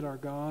know that our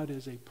God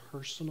is a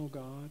personal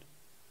God.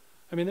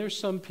 I mean, there's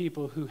some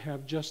people who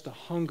have just a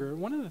hunger.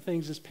 One of the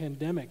things this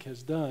pandemic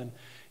has done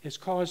is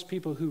caused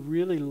people who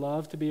really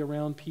love to be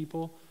around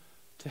people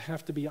to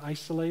have to be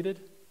isolated.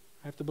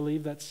 I have to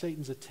believe that's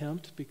Satan's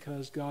attempt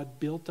because God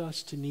built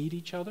us to need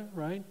each other,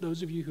 right?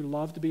 Those of you who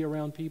love to be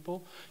around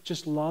people,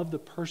 just love the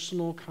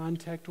personal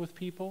contact with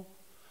people.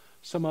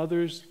 Some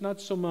others,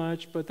 not so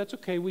much, but that's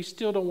okay. We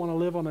still don't want to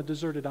live on a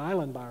deserted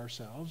island by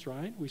ourselves,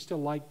 right? We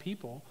still like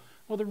people.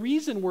 Well, the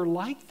reason we're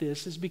like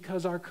this is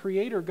because our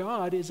Creator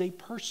God is a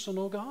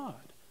personal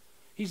God.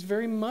 He's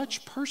very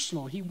much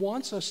personal. He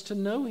wants us to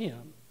know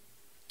him.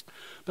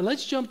 But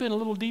let's jump in a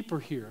little deeper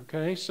here,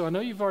 okay? So I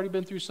know you've already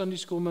been through Sunday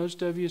school,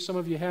 most of you. Some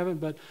of you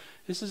haven't, but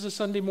this is a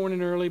Sunday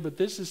morning early, but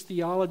this is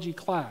theology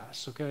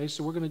class, okay?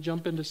 So we're going to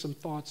jump into some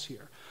thoughts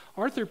here.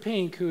 Arthur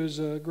Pink, who is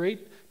a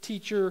great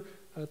teacher,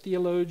 a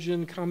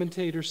theologian,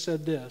 commentator,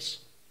 said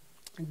this: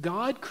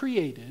 God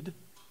created,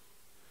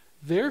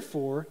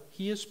 therefore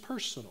he is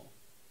personal.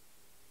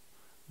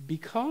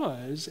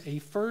 Because a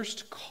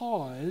first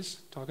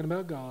cause, talking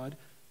about God,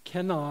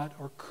 cannot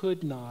or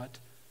could not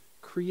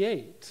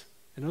create.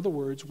 In other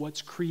words,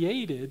 what's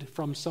created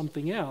from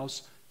something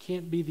else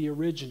can't be the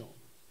original.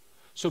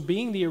 So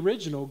being the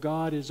original,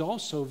 God is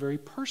also very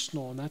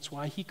personal, and that's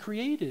why he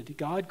created.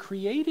 God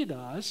created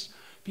us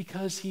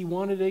because he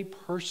wanted a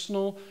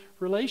personal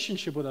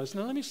relationship with us.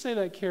 Now let me say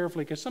that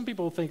carefully, because some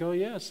people think, oh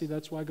yeah, see,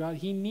 that's why God,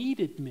 he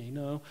needed me.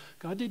 No,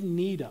 God didn't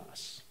need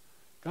us.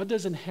 God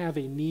doesn't have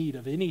a need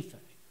of anything.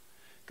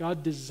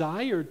 God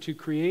desired to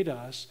create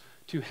us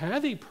to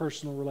have a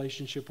personal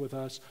relationship with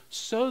us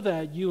so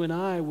that you and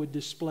I would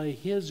display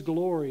his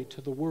glory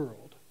to the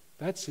world.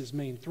 That's his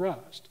main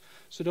thrust.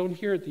 So don't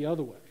hear it the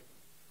other way.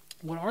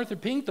 What Arthur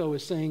Pink, though,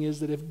 is saying is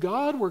that if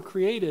God were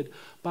created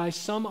by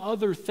some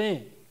other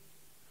thing,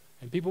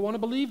 and people want to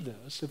believe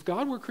this, if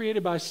God were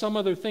created by some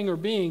other thing or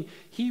being,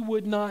 he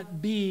would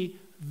not be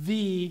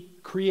the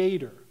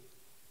creator.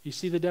 You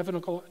see the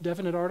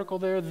definite article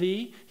there,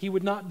 the? He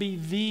would not be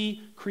the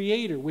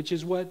creator, which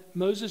is what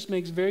Moses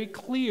makes very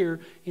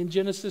clear in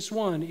Genesis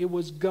 1. It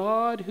was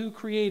God who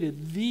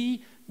created, the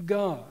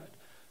God.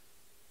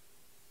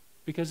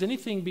 Because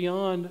anything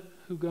beyond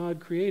who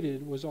God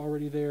created was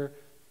already there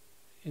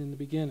in the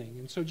beginning.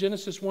 And so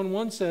Genesis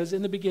 1:1 says,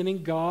 in the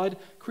beginning God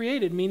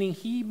created, meaning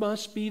he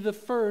must be the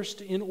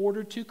first in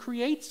order to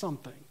create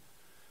something.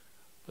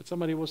 But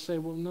somebody will say,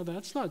 well, no,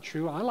 that's not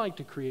true. I like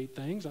to create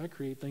things. I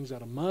create things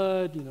out of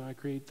mud. I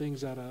create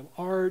things out of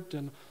art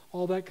and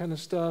all that kind of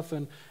stuff.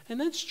 And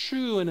that's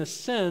true in a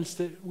sense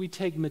that we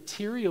take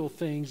material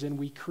things and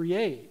we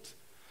create.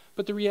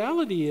 But the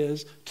reality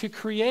is, to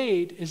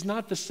create is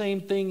not the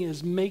same thing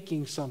as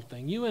making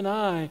something. You and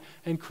I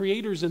and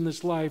creators in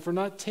this life are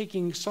not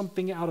taking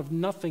something out of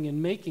nothing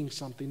and making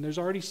something. There's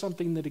already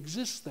something that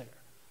exists there.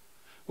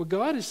 What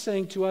God is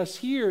saying to us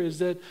here is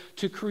that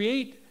to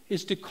create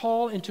is to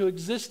call into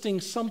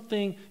existence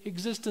something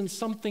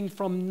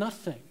from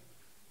nothing.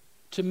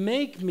 To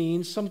make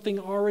means something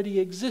already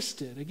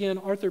existed. Again,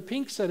 Arthur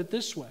Pink said it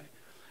this way: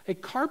 a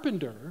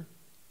carpenter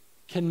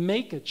can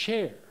make a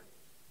chair,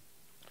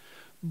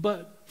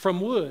 but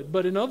from wood,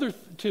 but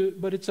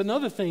it's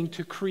another thing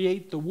to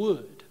create the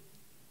wood.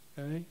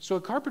 Okay? So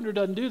a carpenter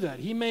doesn't do that.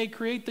 He may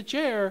create the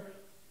chair,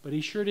 but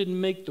he sure didn't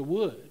make the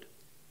wood.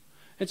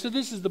 And so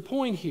this is the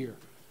point here,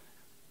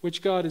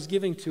 which God is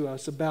giving to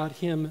us about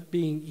him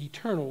being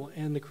eternal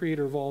and the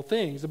creator of all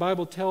things. The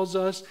Bible tells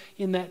us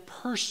in that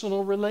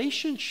personal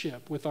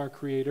relationship with our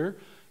Creator,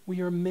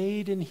 we are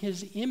made in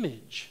his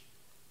image.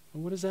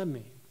 Well, what does that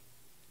mean?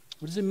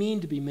 What does it mean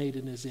to be made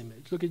in his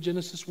image? Look at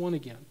Genesis 1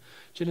 again.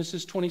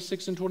 Genesis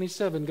 26 and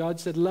 27. God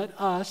said, let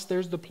us,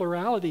 there's the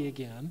plurality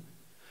again,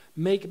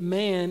 make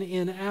man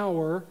in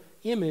our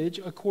image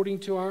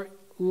according to our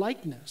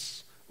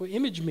likeness. Well,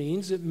 image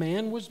means that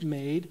man was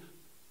made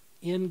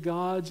in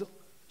God's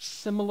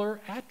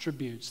similar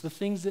attributes, the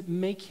things that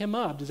make him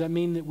up. Does that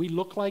mean that we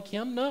look like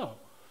him? No.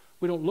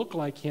 We don't look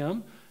like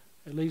him.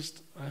 At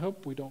least, I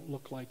hope we don't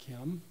look like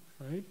him,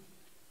 right?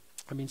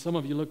 I mean, some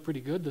of you look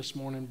pretty good this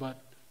morning, but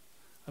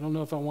I don't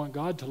know if I want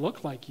God to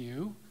look like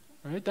you,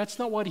 right? That's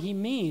not what he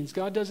means.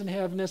 God doesn't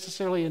have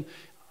necessarily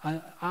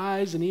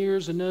eyes and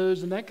ears and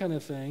nose and that kind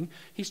of thing.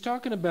 He's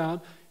talking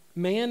about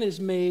man is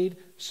made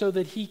so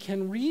that he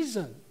can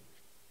reason.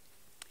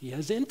 He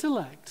has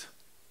intellect.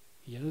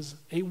 He has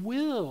a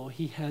will.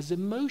 He has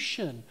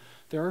emotion.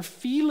 There are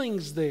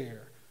feelings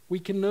there. We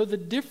can know the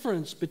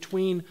difference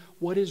between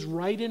what is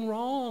right and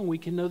wrong. We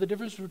can know the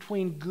difference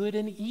between good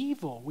and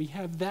evil. We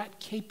have that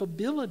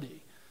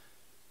capability,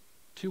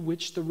 to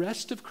which the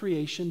rest of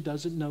creation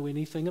doesn't know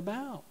anything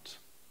about.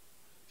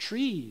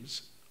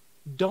 Trees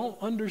don't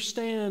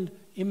understand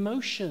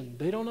emotion.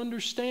 They don't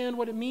understand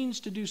what it means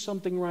to do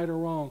something right or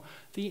wrong.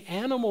 The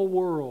animal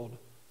world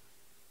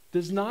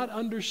does not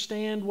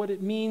understand what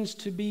it means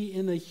to be,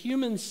 in the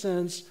human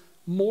sense,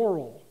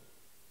 moral.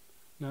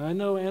 Now, I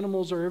know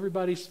animals are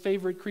everybody's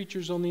favorite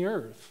creatures on the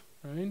earth,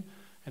 right?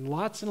 And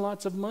lots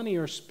of money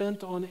are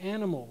spent on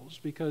animals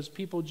because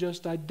people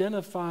just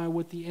identify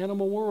with the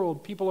animal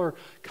world. People are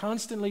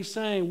constantly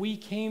saying, we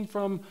came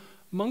from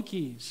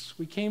monkeys,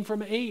 we came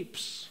from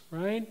apes,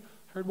 right?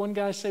 Heard one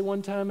guy say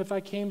one time, if I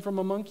came from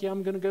a monkey,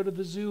 I'm going to go to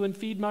the zoo and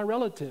feed my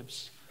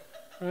relatives,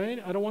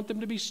 right? I don't want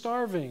them to be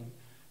starving.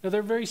 Now,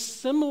 they're very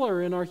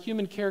similar in our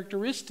human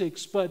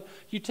characteristics, but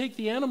you take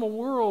the animal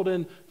world,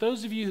 and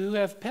those of you who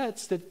have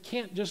pets that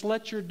can't just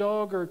let your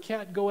dog or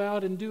cat go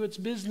out and do its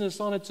business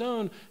on its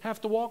own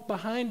have to walk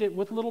behind it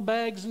with little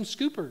bags and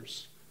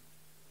scoopers,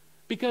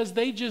 because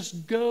they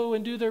just go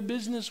and do their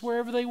business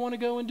wherever they want to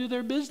go and do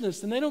their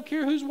business, and they don't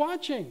care who's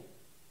watching.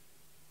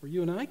 Well,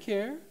 you and I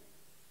care,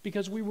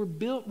 because we were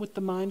built with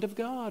the mind of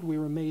God. We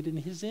were made in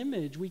his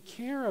image. We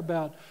care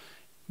about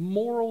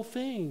moral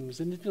things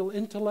and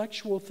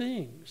intellectual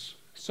things.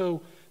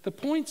 So the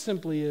point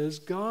simply is,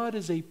 God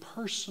is a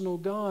personal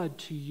God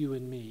to you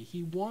and me.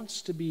 He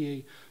wants to be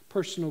a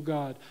personal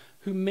God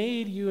who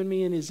made you and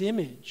me in his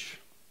image.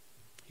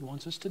 He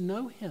wants us to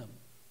know him.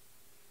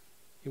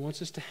 He wants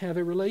us to have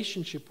a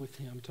relationship with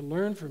him, to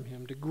learn from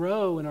him, to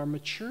grow in our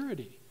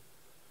maturity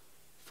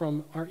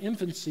from our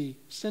infancy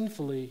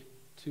sinfully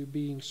to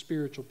being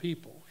spiritual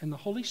people. And the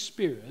Holy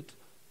Spirit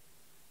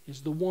is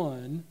the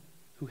one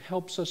who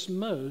helps us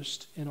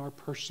most in our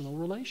personal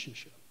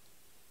relationship.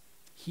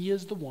 He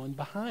is the one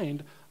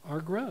behind our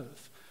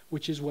growth,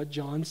 which is what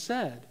John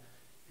said.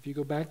 If you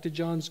go back to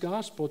John's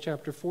Gospel,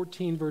 chapter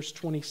 14, verse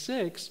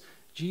 26,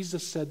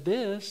 Jesus said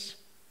this,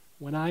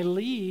 when I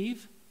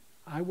leave,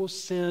 I will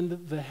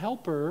send the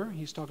Helper.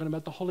 He's talking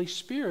about the Holy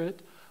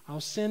Spirit.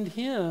 I'll send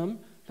him,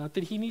 not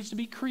that he needs to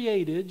be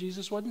created.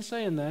 Jesus wasn't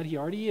saying that. He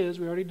already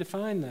is. We already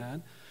defined that.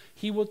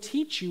 He will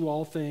teach you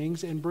all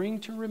things and bring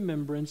to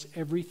remembrance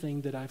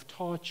everything that I've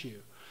taught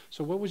you.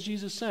 So what was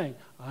Jesus saying?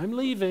 I'm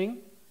leaving.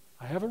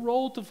 I have a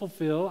role to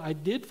fulfill. I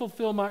did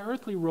fulfill my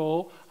earthly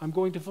role. I'm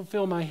going to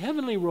fulfill my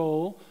heavenly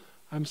role.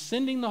 I'm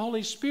sending the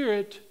Holy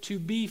Spirit to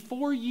be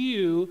for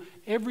you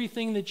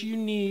everything that you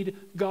need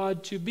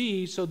God to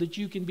be, so that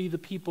you can be the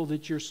people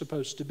that you're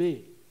supposed to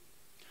be.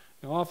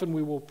 Now, often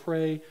we will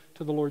pray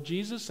to the Lord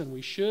Jesus, and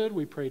we should.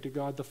 We pray to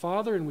God the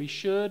Father, and we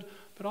should.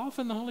 But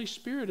often the Holy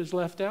Spirit is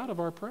left out of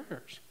our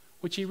prayers,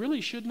 which he really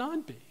should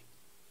not be.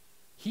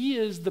 He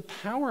is the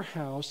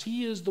powerhouse.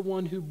 He is the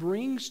one who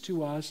brings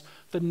to us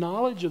the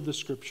knowledge of the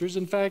Scriptures.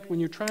 In fact, when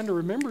you're trying to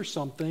remember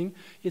something,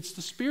 it's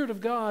the Spirit of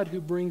God who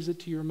brings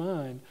it to your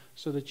mind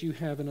so that you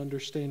have an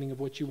understanding of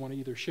what you want to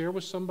either share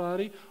with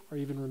somebody or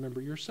even remember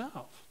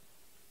yourself.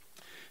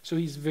 So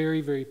he's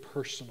very, very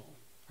personal.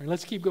 All right,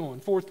 let's keep going.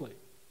 Fourthly,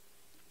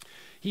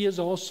 he is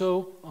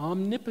also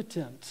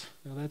omnipotent.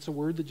 Now, that's a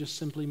word that just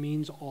simply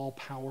means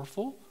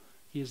all-powerful.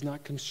 He is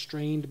not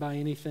constrained by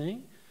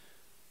anything.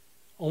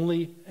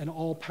 Only an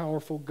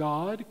all-powerful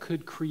God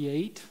could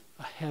create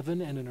a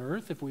heaven and an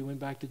earth. If we went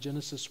back to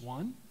Genesis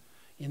 1,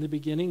 in the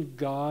beginning,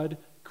 God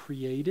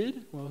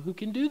created. Well, who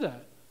can do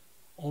that?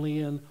 Only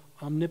an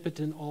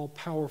omnipotent,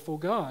 all-powerful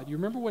God. You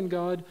remember when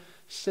God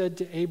said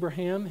to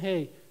Abraham,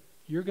 hey,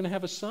 you're going to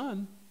have a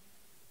son.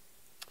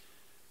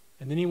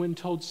 And then he went and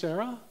told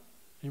Sarah.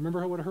 You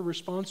remember what her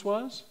response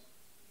was?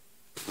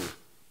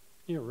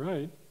 Yeah,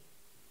 right.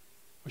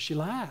 Well, she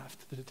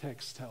laughed, the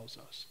text tells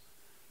us.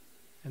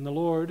 And the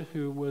Lord,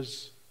 who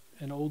was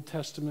an Old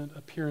Testament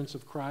appearance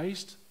of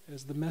Christ,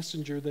 as the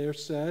messenger there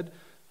said,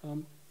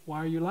 why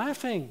are you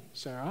laughing,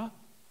 Sarah?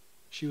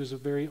 She was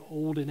very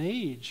old in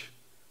age.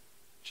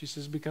 She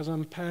says, because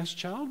I'm past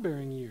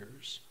childbearing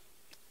years.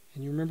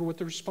 And you remember what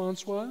the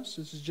response was?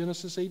 This is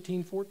Genesis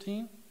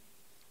 18:14.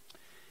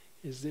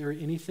 Is there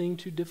anything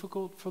too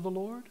difficult for the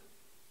Lord?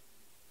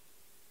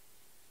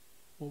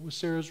 What was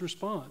Sarah's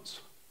response?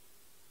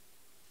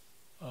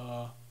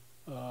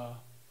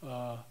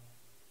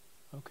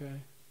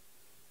 Okay.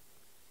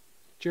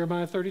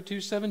 Jeremiah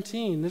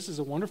 32:17. This is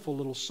a wonderful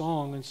little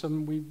song, and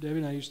Debbie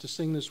and I used to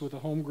sing this with a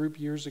home group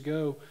years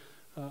ago.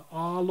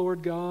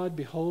 Lord God,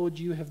 behold,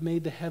 you have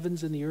made the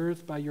heavens and the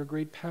earth by your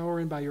great power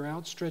and by your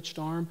outstretched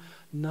arm.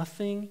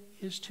 Nothing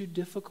is too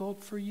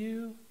difficult for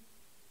you.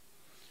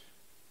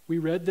 We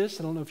read this,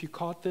 I don't know if you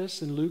caught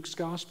this, in Luke's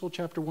Gospel,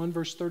 chapter 1,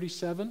 verse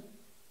 37.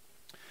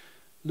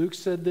 Luke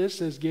said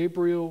this as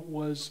Gabriel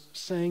was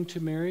saying to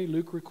Mary.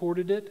 Luke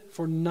recorded it.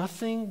 For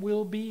nothing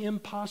will be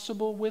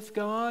impossible with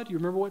God. You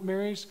remember what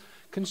Mary's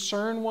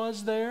concern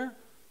was there?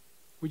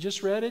 We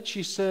just read it.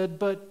 She said,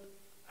 but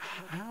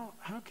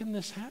how can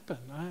this happen?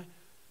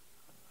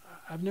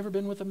 I've never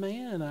been with a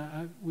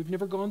man. We've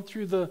never gone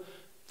through the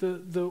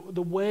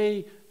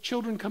way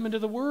children come into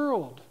the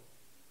world.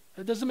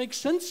 It doesn't make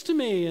sense to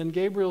me. And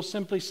Gabriel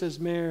simply says,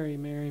 Mary,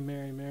 Mary,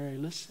 Mary, Mary,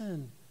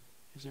 listen.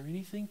 Is there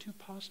anything too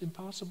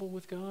impossible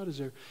with God? Is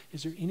there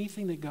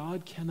anything that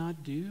God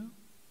cannot do?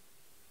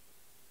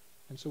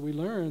 And so we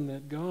learn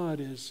that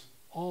God is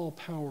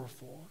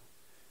all-powerful.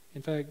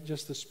 In fact,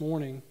 just this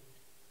morning,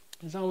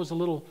 as I was a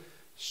little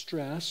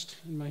stressed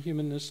in my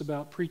humanness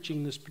about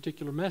preaching this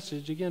particular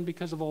message, again,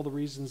 because of all the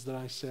reasons that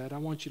I said, I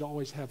want you to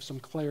always have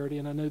some clarity,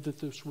 and I know that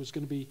this was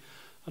going to be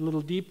a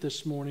little deep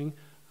this morning.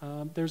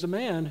 There's a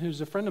man who's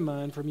a friend of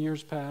mine from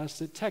years past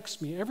that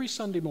texts me every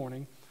Sunday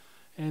morning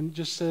and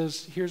just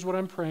says, here's what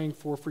I'm praying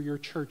for your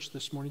church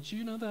this morning. Do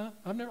you know that?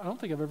 I don't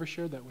think I've ever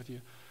shared that with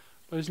you.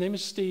 But his name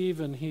is Steve,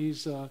 and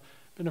he's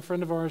been a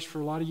friend of ours for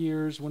a lot of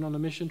years, went on a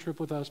mission trip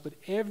with us. But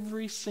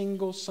every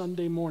single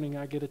Sunday morning,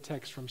 I get a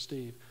text from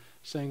Steve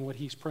saying what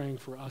he's praying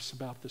for us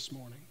about this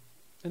morning.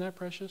 Isn't that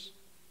precious?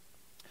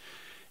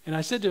 And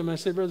I said to him,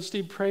 Brother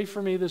Steve, pray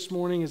for me this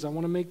morning as I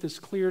want to make this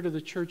clear to the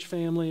church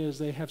family as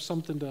they have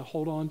something to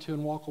hold on to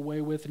and walk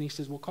away with. And he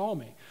says, well, call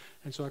me.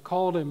 And so I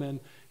called him, and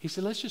he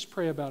said, let's just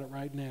pray about it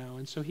right now.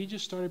 And so he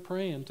just started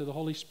praying to the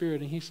Holy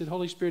Spirit. And he said,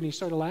 Holy Spirit, and he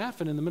started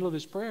laughing in the middle of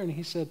his prayer. And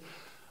he said,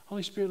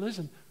 Holy Spirit,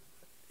 listen,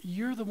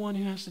 you're the one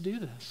who has to do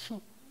this.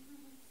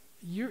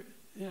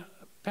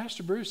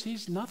 Pastor Bruce,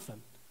 he's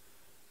nothing.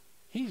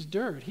 He's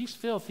dirt. He's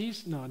filth.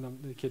 No,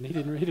 I'm kidding. He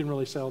didn't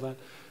really say all that.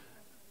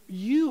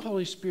 You,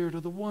 Holy Spirit,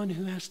 are the one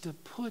who has to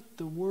put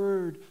the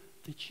word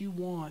that you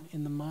want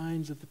in the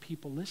minds of the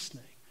people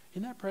listening.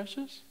 Isn't that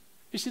precious?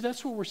 You see,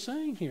 that's what we're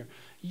saying here.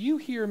 You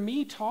hear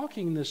me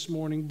talking this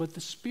morning, but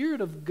the Spirit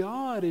of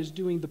God is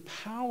doing the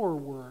power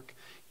work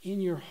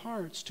in your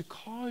hearts to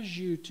cause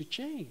you to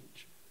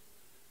change,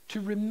 to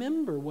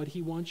remember what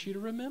He wants you to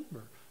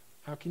remember.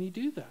 How can He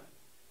do that?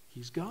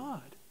 He's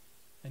God,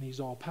 and He's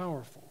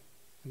all-powerful.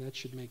 And that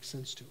should make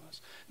sense to us.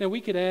 Now, we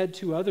could add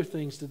two other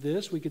things to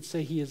this. We could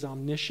say He is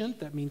omniscient.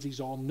 That means He's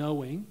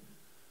all-knowing.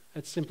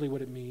 That's simply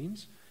what it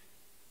means.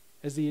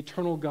 As the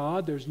eternal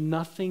God, there's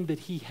nothing that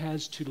He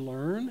has to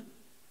learn.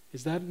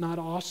 Is that not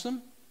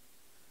awesome?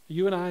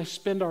 You and I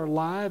spend our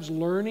lives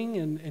learning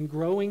and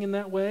growing in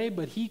that way,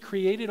 but He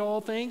created all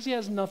things. He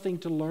has nothing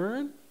to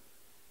learn.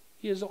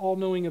 He is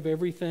all-knowing of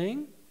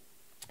everything.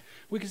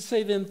 We could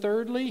say then,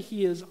 thirdly,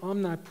 He is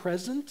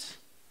omnipresent,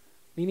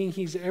 meaning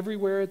He's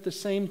everywhere at the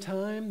same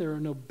time. There are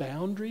no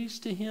boundaries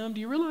to Him.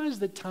 Do you realize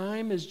that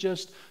time is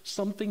just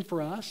something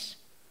for us?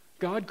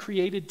 God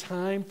created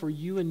time for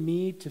you and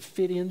me to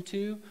fit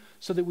into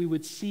so that we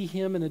would see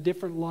Him in a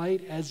different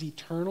light as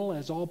eternal,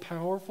 as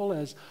all-powerful,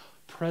 as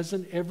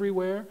present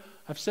everywhere.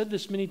 I've said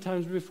this many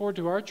times before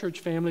to our church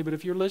family, but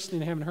if you're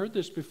listening and haven't heard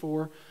this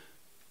before,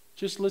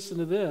 just listen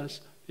to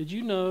this. Did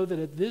you know that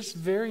at this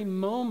very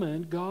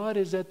moment, God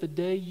is at the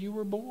day you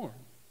were born?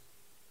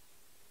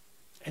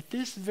 At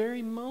this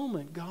very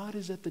moment, God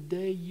is at the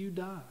day you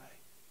die,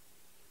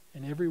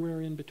 and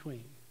everywhere in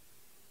between,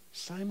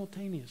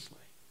 simultaneously.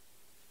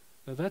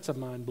 Now that's a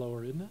mind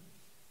blower, isn't it?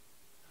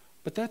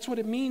 But that's what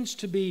it means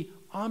to be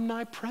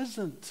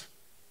omnipresent.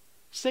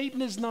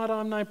 Satan is not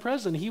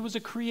omnipresent. He was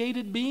a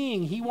created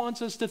being. He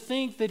wants us to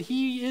think that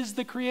he is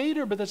the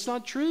creator, but that's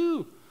not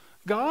true.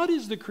 God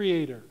is the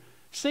creator.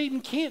 Satan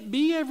can't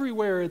be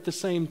everywhere at the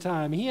same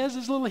time. He has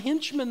his little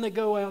henchmen that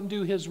go out and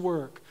do his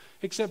work.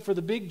 Except for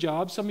the big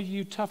job, some of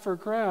you tougher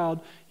crowd,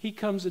 he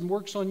comes and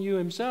works on you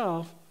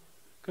himself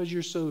because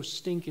you're so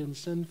stinking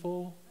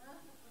sinful,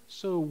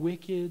 so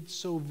wicked,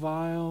 so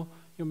vile.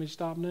 You want me to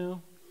stop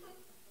now?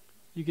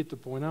 You get the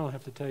point. I don't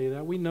have to tell you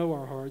that. We know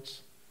our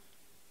hearts.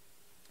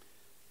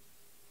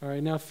 All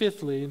right, now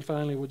fifthly, and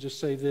finally, we'll just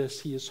say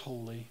this: He is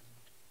holy.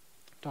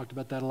 Talked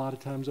about that a lot of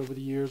times over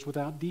the years.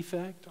 Without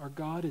defect, our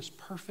God is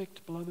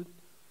perfect, beloved.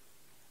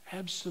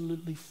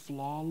 Absolutely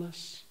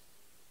flawless.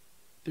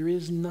 There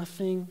is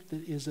nothing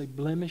that is a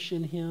blemish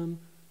in Him.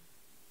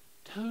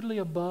 Totally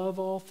above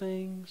all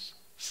things.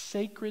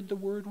 Sacred, the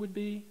word would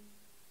be.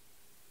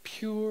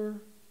 Pure.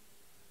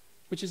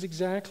 Which is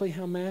exactly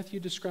how Matthew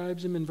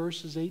describes Him in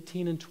verses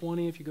 18 and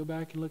 20. If you go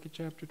back and look at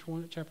chapter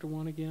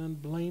 1 again.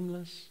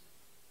 Blameless.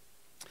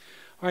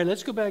 All right,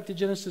 let's go back to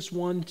Genesis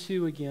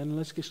 1:2 again. And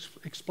let's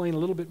explain a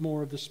little bit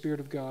more of the Spirit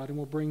of God, and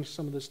we'll bring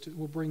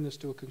this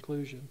to a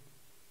conclusion.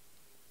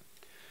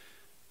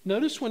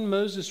 Notice when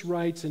Moses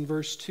writes in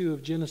verse 2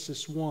 of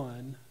Genesis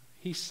 1,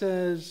 he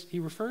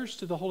refers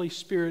to the Holy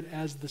Spirit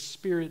as the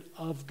Spirit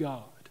of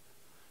God.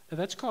 Now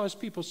that's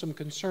caused people some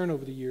concern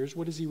over the years.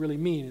 What does he really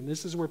mean? And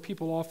this is where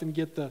people often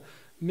get the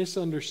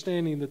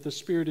misunderstanding that the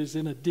Spirit is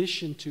in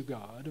addition to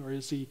God, or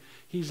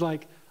he's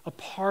like a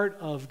part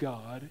of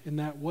God in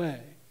that way.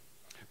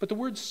 But the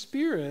word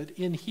Spirit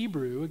in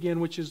Hebrew, again,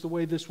 which is the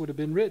way this would have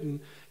been written,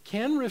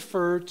 can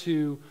refer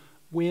to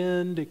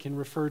wind, it can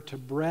refer to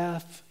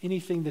breath,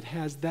 anything that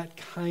has that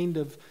kind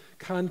of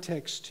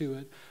context to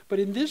it. But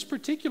in this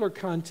particular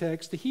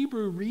context, the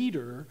Hebrew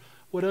reader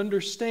would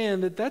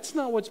understand that that's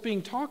not what's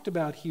being talked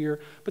about here,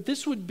 but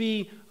this would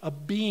be a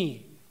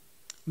being.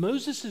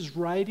 Moses is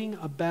writing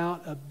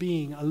about a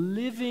being, a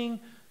living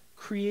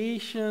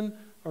creation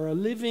or a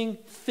living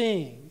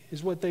thing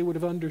is what they would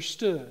have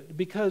understood,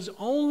 because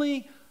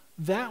only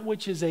that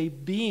which is a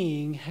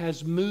being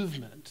has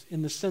movement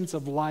in the sense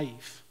of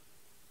life.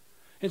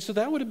 And so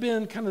that would have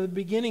been kind of the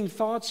beginning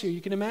thoughts here.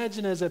 You can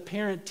imagine as a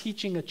parent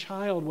teaching a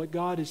child what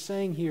God is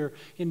saying here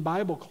in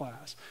Bible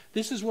class.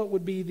 This is what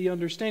would be the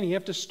understanding. You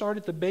have to start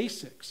at the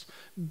basics.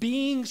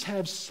 Beings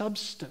have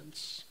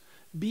substance.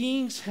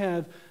 Beings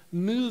have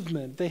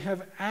movement. They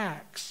have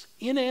acts.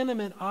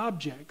 Inanimate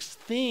objects,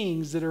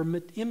 things that are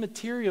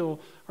immaterial,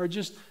 are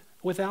just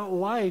without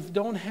life,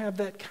 don't have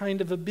that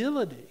kind of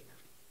ability.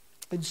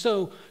 And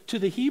so, to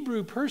the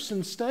Hebrew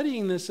person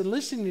studying this and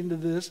listening to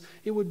this,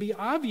 it would be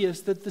obvious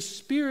that the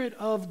Spirit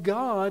of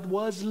God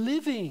was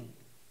living,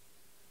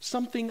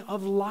 something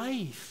of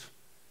life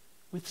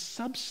with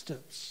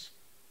substance.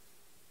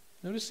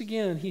 Notice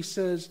again, he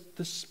says,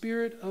 the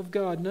Spirit of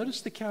God.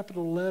 Notice the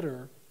capital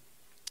letter,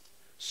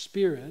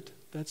 Spirit.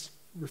 That's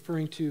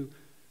referring to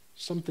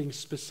something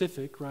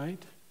specific,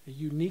 right? A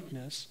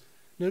uniqueness.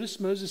 Notice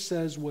Moses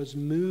says was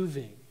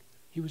moving.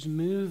 He was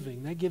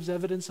moving. That gives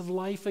evidence of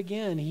life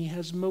again. He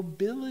has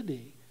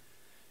mobility.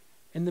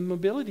 And the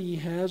mobility he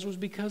has was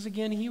because,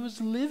 again, he was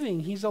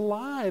living. He's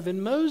alive.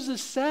 And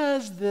Moses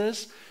says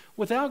this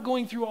without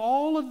going through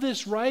all of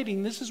this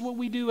writing. This is what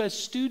we do as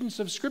students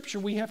of Scripture.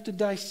 We have to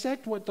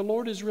dissect what the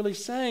Lord is really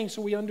saying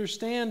so we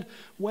understand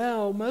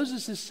well.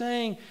 Moses is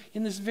saying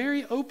in this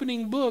very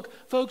opening book,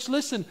 folks,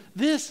 listen,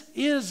 this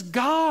is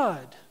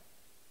God.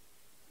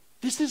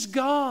 This is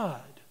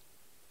God.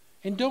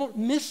 And don't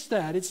miss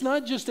that. It's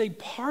not just a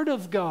part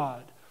of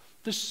God.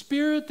 The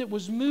Spirit that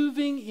was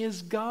moving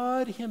is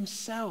God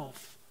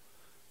Himself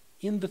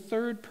in the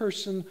third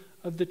person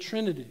of the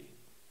Trinity.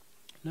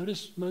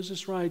 Notice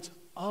Moses writes,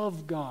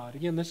 of God.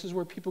 Again, this is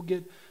where people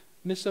get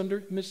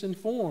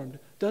misinformed.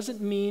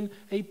 Doesn't mean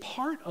a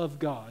part of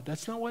God.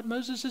 That's not what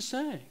Moses is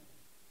saying.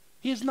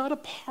 He is not a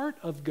part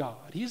of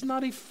God. He is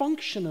not a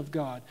function of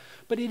God.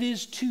 But it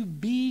is to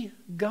be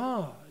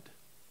God.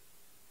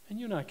 And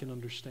you and I can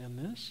understand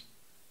this.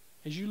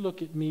 As you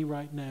look at me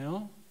right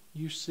now,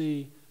 you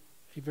see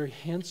a very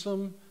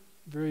handsome,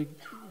 very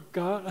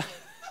God.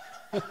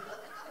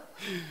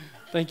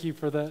 Thank you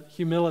for that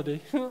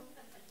humility.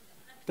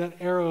 That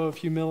arrow of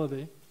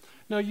humility.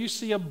 No, you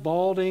see a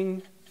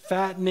balding,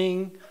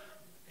 fattening,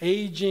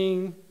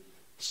 aging,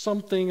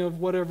 something of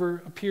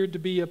whatever appeared to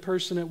be a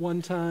person at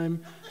one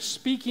time,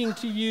 speaking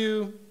to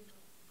you.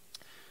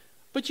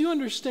 But you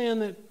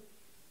understand that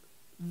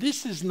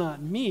this is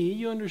not me.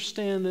 You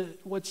understand that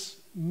what's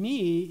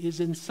me is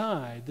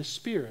inside, the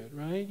Spirit,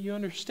 right? You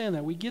understand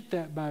that. We get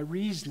that by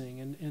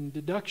reasoning and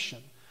deduction.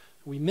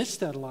 We miss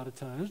that a lot of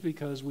times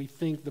because we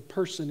think the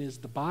person is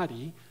the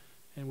body,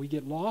 and we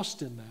get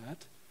lost in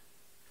that.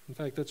 In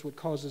fact, that's what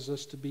causes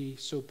us to be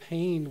so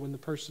pained when the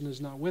person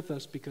is not with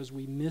us, because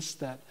we miss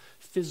that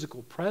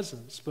physical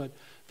presence. But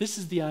this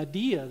is the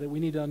idea that we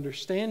need to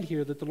understand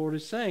here that the Lord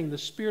is saying. The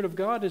Spirit of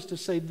God is to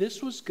say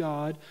this was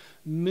God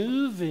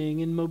moving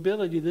in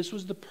mobility. This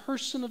was the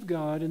person of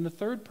God in the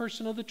third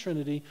person of the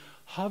Trinity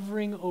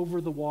hovering over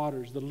the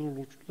waters. The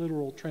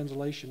literal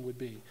translation would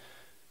be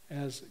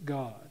as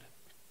God.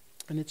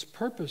 And it's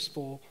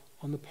purposeful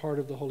on the part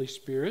of the Holy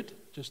Spirit,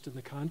 just in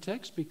the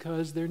context,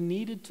 because there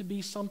needed to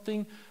be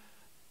something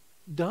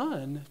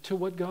done to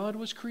what God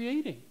was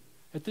creating.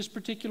 At this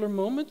particular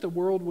moment, the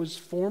world was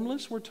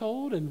formless, we're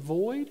told, and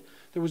void.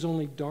 There was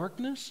only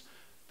darkness.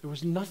 There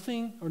was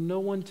nothing or no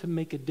one to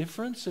make a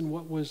difference in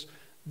what was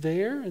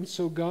there. And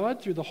so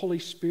God, through the Holy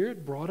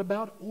Spirit, brought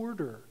about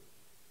order.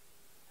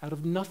 Out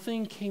of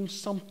nothing came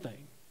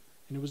something.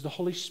 And it was the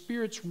Holy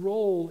Spirit's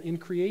role in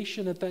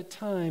creation at that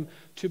time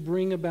to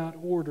bring about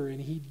order. And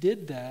he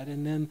did that.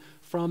 And then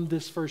from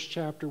this first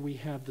chapter, we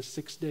have the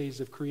 6 days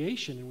of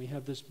creation. And we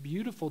have this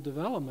beautiful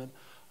development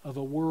of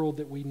a world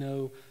that we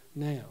know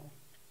now.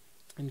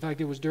 In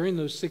fact, it was during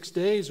those 6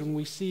 days when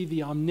we see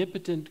the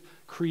omnipotent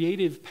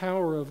creative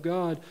power of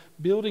God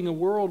building a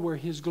world where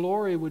his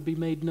glory would be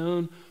made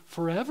known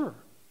forever.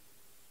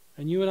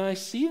 And you and I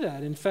see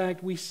that. In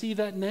fact, we see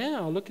that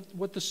now. Look at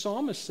what the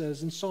psalmist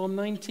says in Psalm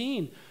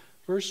 19,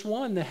 verse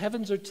 1. The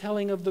heavens are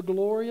telling of the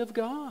glory of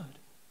God,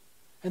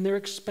 and their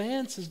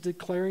expanse is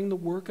declaring the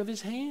work of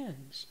his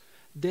hands.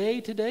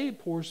 Day to day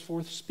pours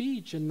forth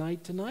speech, and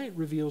night to night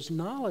reveals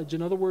knowledge.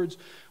 In other words,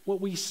 what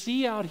we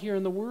see out here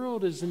in the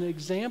world is an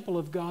example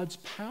of God's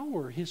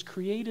power, his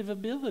creative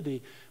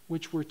ability,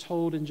 which we're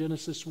told in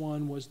Genesis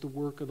 1 was the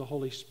work of the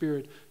Holy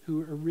Spirit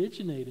who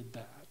originated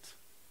that.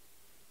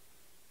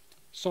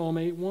 Psalm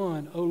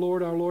 8:1, O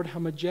Lord, our Lord, how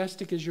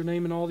majestic is your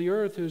name in all the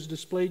earth, who has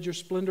displayed your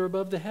splendor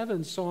above the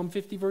heavens. Psalm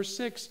 50, verse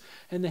 6,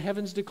 and the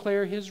heavens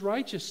declare his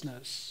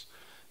righteousness.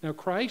 Now,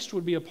 Christ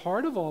would be a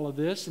part of all of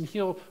this, and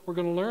we're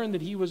going to learn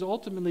that he was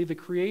ultimately the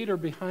creator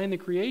behind the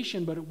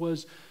creation, but it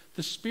was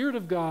the Spirit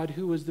of God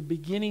who was the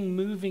beginning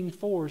moving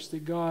force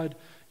that God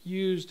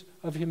used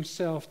of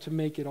himself to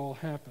make it all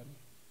happen.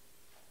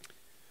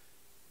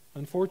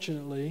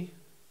 Unfortunately,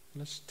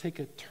 let's take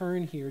a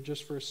turn here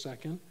just for a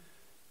second.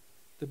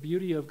 The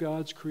beauty of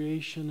God's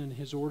creation and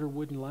his order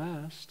wouldn't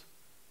last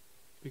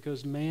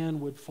because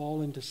man would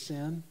fall into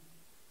sin.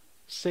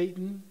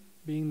 Satan,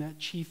 being that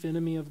chief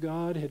enemy of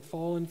God, had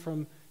fallen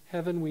from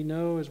heaven. We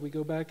know as we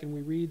go back and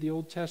we read the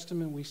Old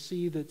Testament, we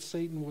see that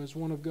Satan was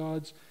one of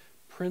God's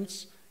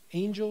prince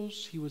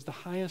angels. He was the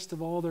highest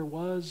of all there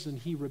was, and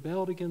he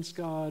rebelled against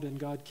God, and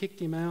God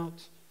kicked him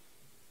out.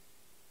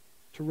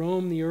 To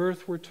roam the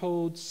earth, we're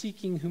told,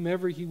 seeking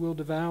whomever he will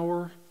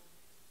devour,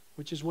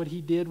 which is what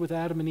he did with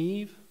Adam and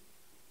Eve.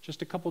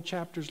 Just a couple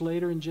chapters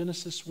later in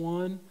Genesis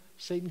 1,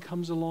 Satan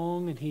comes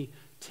along and he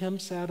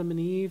tempts Adam and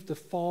Eve to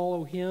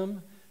follow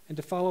him and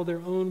to follow their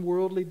own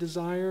worldly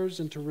desires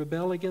and to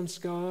rebel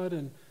against God,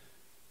 and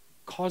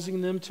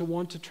causing them to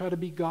want to try to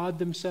be God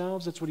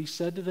themselves. That's what he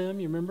said to them.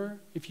 You remember?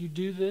 If you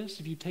do this,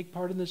 if you take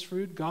part in this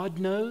fruit, God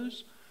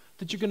knows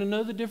that you're going to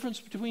know the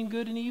difference between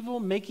good and evil,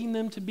 making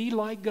them to be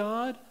like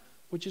God,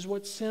 which is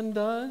what sin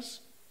does.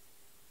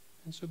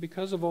 And so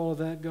because of all of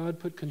that, God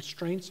put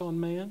constraints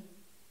on man.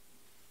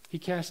 He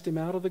cast him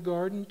out of the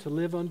garden to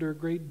live under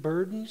great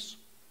burdens.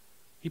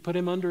 He put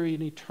him under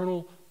an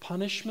eternal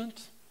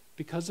punishment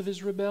because of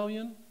his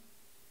rebellion,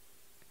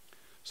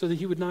 so that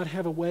he would not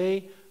have a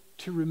way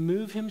to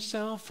remove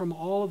himself from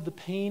all of the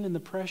pain and the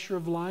pressure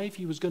of life.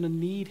 He was going to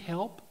need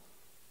help.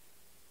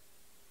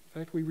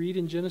 In fact, we read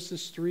in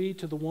Genesis 3,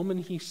 to the woman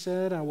he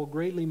said, I will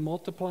greatly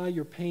multiply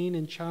your pain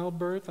in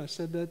childbirth. I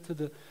said that to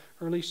the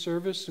early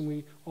service,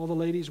 and all the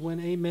ladies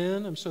went,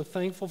 amen. I'm so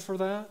thankful for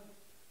that.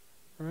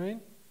 Right?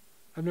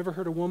 I've never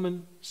heard a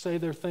woman say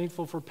they're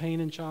thankful for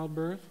pain in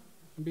childbirth.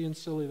 I'm being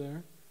silly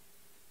there.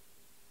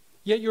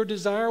 Yet your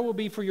desire will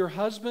be for your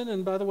husband.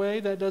 And by the way,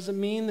 that doesn't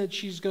mean that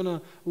she's going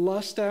to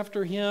lust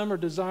after him or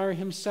desire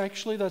him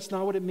sexually. That's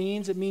not what it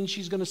means. It means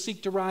she's going to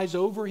seek to rise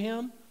over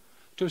him,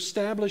 to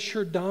establish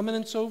her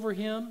dominance over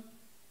him.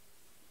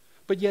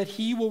 But yet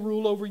he will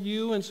rule over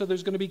you, and so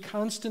there's going to be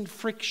constant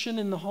friction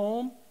in the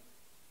home.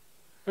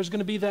 There's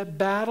going to be that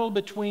battle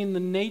between the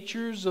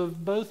natures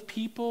of both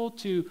people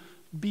to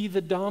be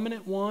the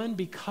dominant one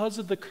because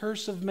of the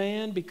curse of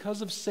man,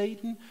 because of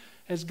Satan,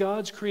 as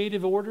God's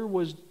creative order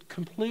was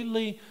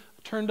completely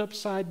turned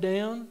upside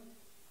down.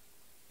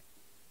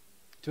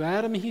 To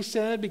Adam he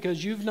said,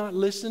 because you've not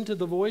listened to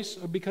the voice,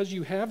 or because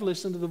you have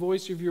listened to the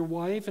voice of your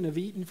wife and have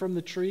eaten from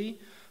the tree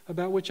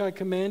about which I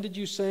commanded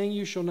you, saying,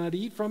 you shall not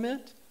eat from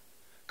it.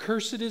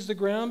 Cursed is the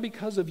ground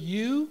because of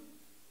you.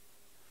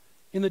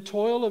 In the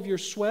toil of your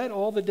sweat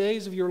all the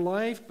days of your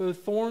life,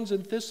 both thorns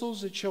and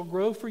thistles it shall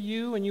grow for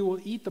you, and you will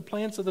eat the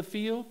plants of the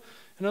field.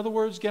 In other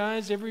words,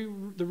 guys,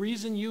 the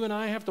reason you and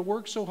I have to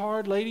work so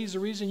hard, ladies, the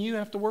reason you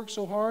have to work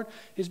so hard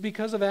is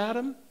because of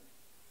Adam,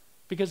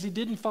 because he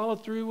didn't follow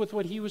through with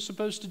what he was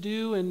supposed to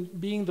do and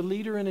being the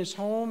leader in his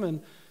home,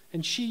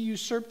 and she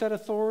usurped that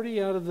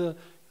authority out of the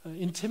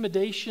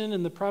intimidation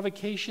and the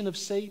provocation of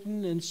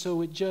Satan, and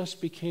so it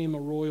just became a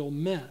royal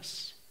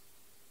mess.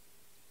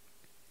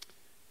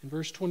 In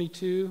verse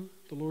 22,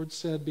 the Lord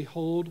said,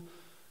 behold,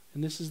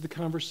 and this is the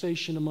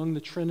conversation among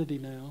the Trinity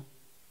now,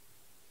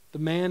 the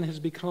man has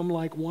become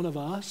like one of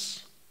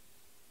us,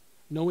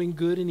 knowing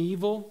good and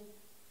evil,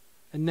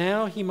 and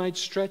now he might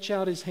stretch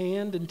out his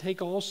hand and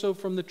take also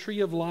from the tree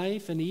of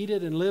life and eat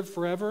it and live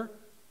forever.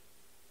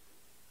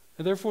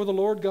 And therefore the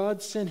Lord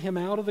God sent him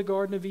out of the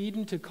Garden of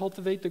Eden to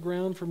cultivate the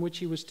ground from which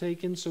he was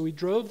taken. So he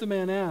drove the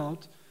man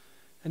out,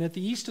 and at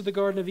the east of the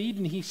Garden of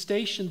Eden he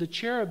stationed the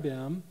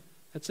cherubim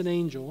That's an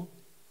angel,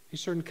 a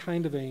certain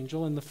kind of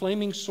angel, and the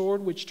flaming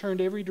sword which turned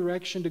every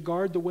direction to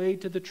guard the way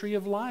to the tree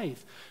of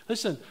life.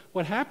 Listen,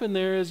 what happened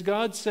there is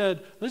God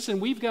said, listen,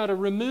 we've got to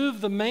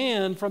remove the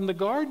man from the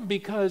garden,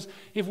 because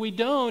if we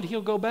don't,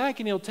 he'll go back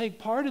and he'll take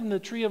part in the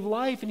tree of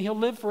life and he'll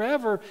live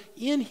forever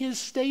in his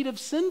state of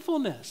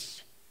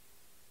sinfulness.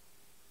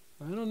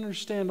 I don't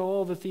understand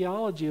all the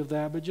theology of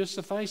that, but just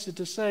suffice it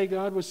to say,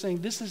 God was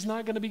saying, this is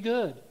not going to be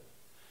good.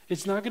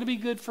 It's not going to be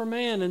good for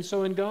man. And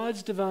so in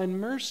God's divine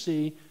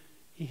mercy,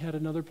 he had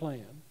another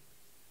plan.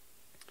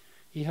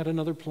 He had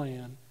another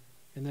plan,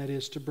 and that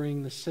is to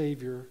bring the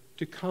Savior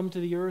to come to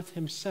the earth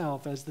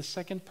himself as the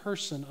second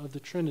person of the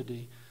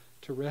Trinity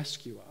to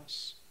rescue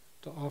us,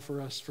 to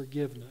offer us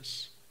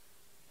forgiveness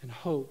and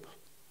hope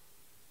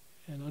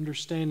and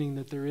understanding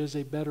that there is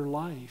a better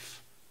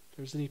life.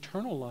 There's an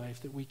eternal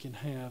life that we can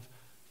have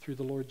through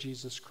the Lord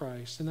Jesus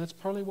Christ. And that's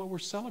partly what we're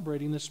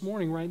celebrating this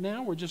morning. Right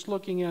now, we're just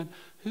looking at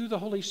who the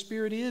Holy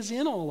Spirit is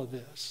in all of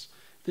this.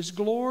 This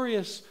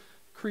glorious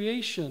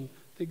creation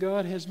that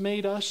God has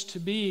made us to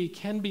be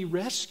can be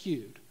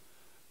rescued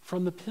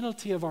from the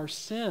penalty of our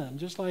sin,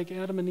 just like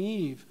Adam and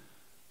Eve,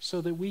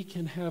 so that we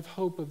can have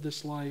hope of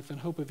this life and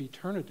hope of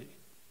eternity.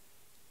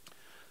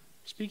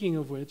 Speaking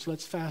of which,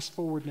 let's fast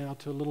forward now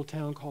to a little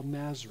town called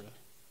Nazareth.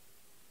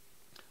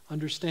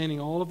 Understanding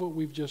all of what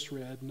we've just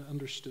read and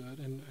understood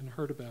and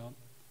heard about.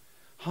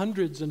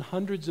 Hundreds and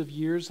hundreds of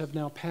years have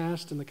now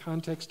passed in the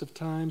context of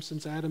time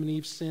since Adam and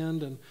Eve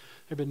sinned, and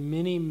there have been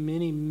many,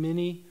 many,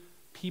 many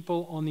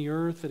people on the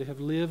earth that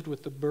have lived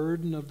with the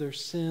burden of their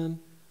sin,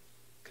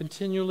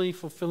 continually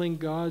fulfilling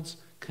God's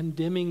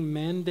condemning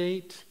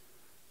mandate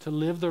to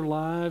live their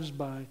lives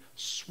by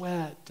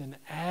sweat and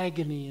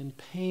agony and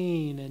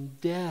pain and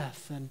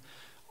death and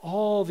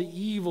all the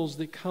evils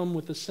that come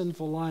with the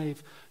sinful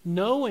life,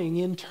 knowing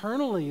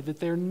internally that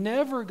they're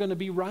never going to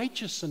be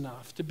righteous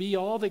enough to be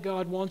all that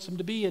God wants them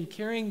to be, and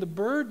carrying the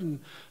burden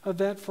of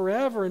that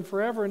forever and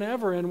forever and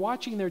ever, and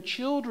watching their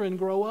children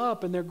grow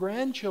up and their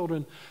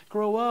grandchildren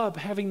grow up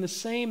having the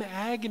same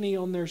agony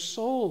on their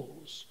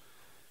souls.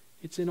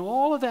 It's in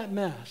all of that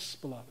mess,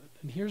 beloved,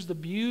 and here's the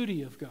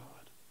beauty of God.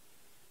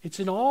 It's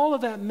in all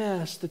of that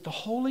mess that the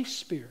Holy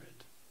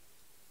Spirit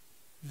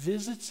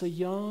visits a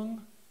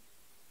young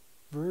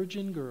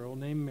virgin girl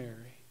named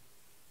Mary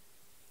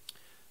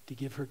to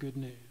give her good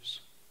news.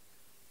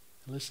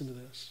 And listen to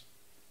this.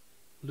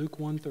 Luke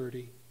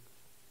 1:30.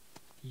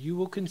 You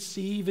will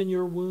conceive in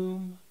your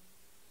womb,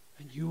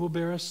 and you will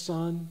bear a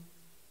son,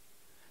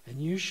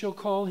 and you shall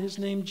call his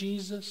name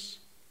Jesus.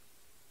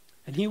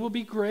 And he will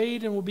be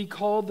great and will be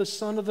called the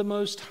Son of the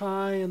Most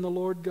High, and the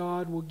Lord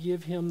God will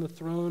give him the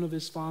throne of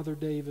his father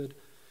David,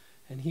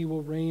 and he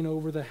will reign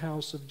over the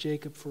house of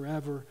Jacob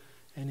forever,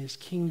 and his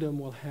kingdom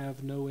will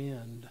have no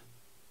end.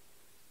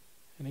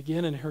 And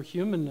again, in her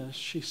humanness,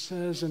 she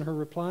says in her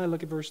reply,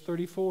 look at verse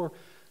 34,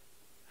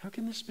 how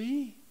can this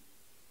be?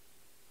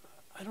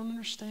 I don't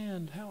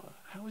understand.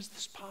 How is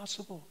this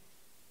possible?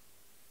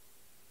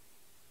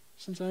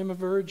 Since I am a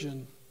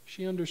virgin,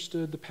 she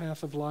understood the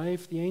path of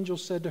life. The angel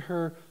said to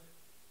her,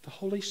 the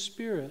Holy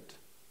Spirit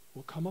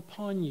will come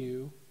upon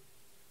you,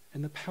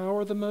 and the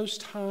power of the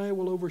Most High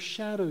will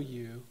overshadow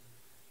you.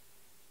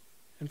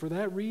 And for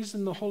that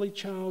reason, the Holy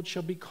Child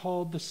shall be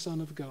called the Son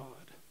of God.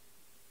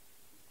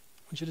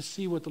 I want you to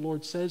see what the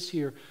Lord says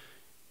here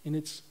in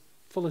its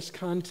fullest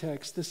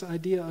context. This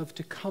idea of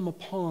to come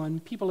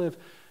upon. People have,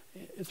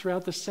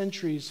 throughout the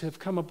centuries, have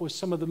come up with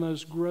some of the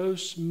most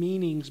gross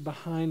meanings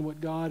behind what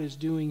God is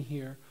doing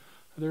here.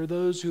 There are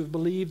those who have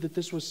believed that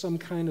this was some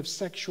kind of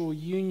sexual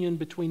union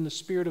between the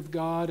Spirit of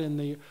God and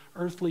the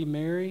earthly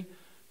Mary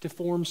to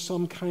form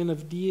some kind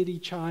of deity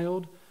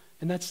child.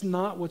 And that's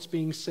not what's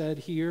being said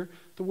here.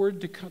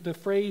 The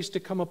phrase to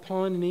come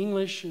upon in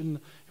English, and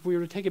if we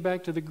were to take it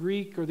back to the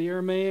Greek or the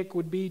Aramaic,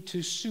 would be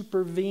to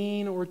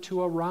supervene or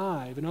to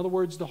arrive. In other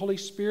words, the Holy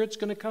Spirit's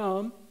going to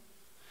come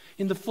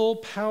in the full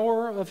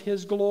power of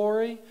his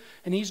glory,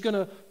 and he's going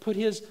to put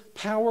his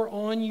power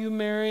on you,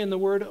 Mary, and the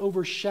word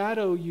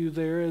overshadow you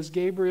there, as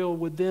Gabriel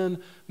would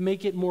then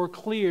make it more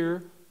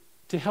clear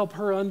to help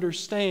her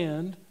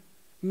understand,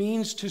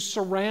 means to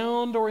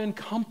surround or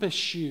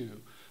encompass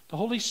you. The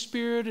Holy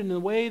Spirit, in a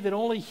way that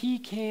only he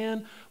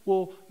can,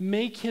 will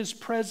make his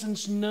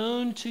presence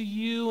known to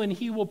you, and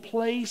he will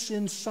place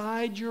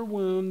inside your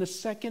womb the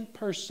second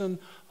person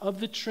of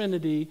the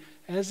Trinity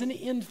as an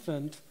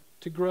infant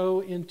to grow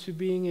into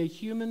being a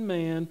human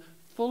man,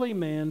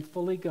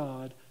 fully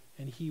God,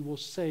 and he will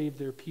save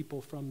their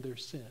people from their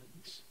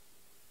sins.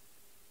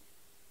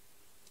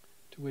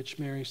 To which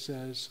Mary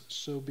says,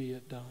 so be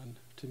it done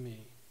to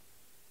me.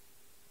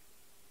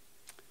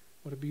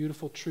 What a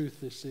beautiful truth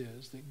this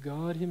is, that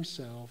God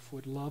himself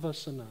would love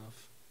us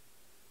enough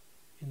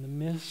in the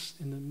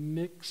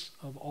mix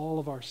of all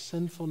of our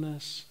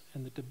sinfulness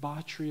and the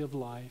debauchery of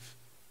life,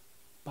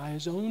 by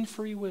his own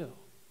free will,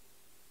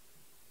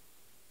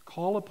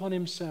 call upon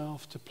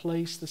himself to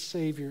place the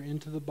Savior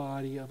into the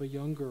body of a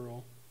young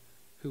girl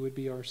who would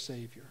be our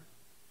Savior.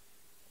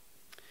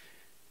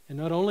 And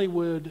not only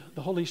would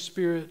the Holy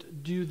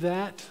Spirit do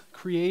that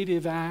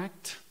creative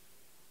act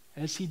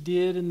as he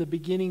did in the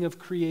beginning of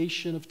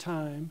creation of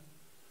time,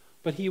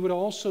 but he would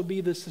also be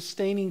the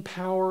sustaining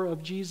power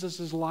of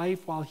Jesus'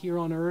 life while here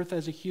on earth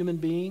as a human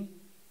being.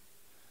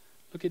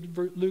 Look at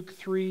Luke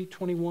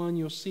 3:21.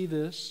 You'll see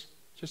this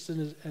just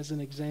as an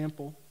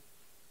example.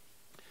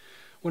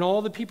 When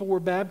all the people were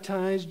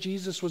baptized,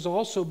 Jesus was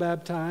also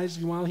baptized,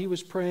 and while he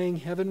was praying,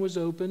 heaven was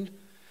opened,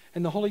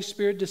 and the Holy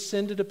Spirit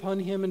descended upon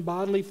him in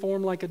bodily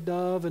form like a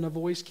dove, and a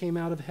voice came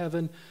out of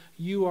heaven,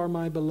 "You are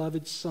my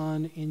beloved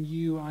Son, in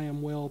you I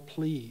am well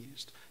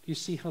pleased." Do you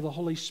see how the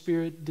Holy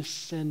Spirit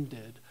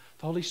descended?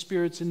 The Holy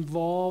Spirit's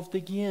involved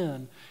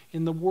again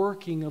in the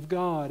working of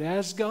God.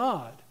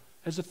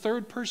 As a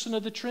third person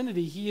of the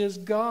Trinity, he is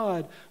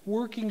God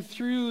working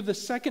through the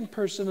second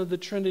person of the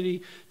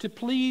Trinity to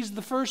please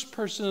the first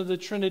person of the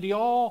Trinity,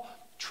 all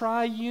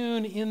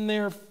triune in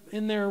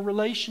their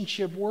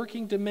relationship,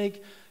 working to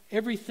make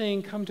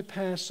everything come to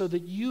pass so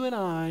that you and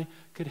I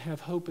could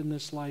have hope in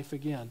this life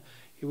again.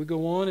 It would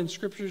go on in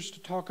Scriptures to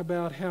talk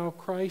about how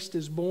Christ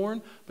is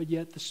born, but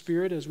yet the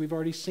Spirit, as we've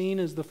already seen,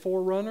 is the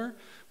forerunner.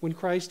 When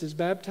Christ is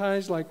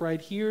baptized, like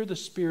right here, the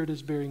Spirit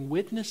is bearing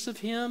witness of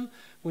him.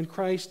 When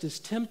Christ is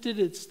tempted,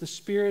 it's the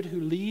Spirit who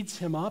leads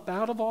him up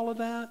out of all of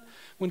that.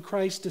 When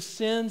Christ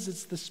ascends,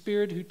 it's the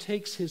Spirit who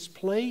takes his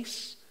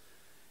place.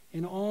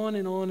 And on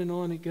and on and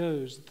on it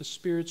goes. The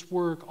Spirit's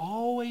work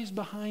always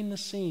behind the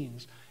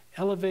scenes,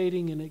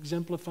 elevating and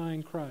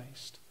exemplifying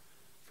Christ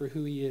for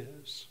who he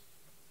is.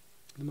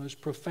 The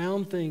most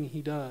profound thing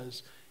he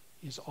does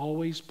is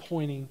always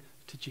pointing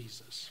to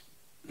Jesus.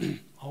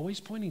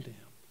 Always pointing to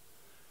him.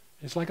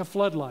 It's like a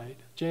floodlight.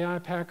 J.I.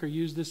 Packer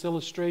used this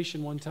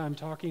illustration one time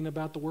talking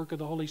about the work of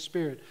the Holy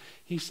Spirit.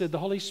 He said the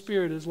Holy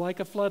Spirit is like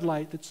a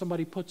floodlight that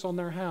somebody puts on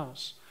their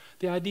house.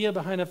 The idea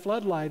behind a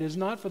floodlight is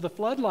not for the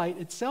floodlight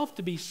itself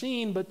to be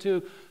seen, but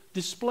to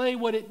display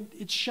what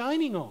it's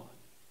shining on.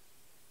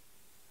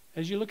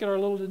 As you look at our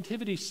little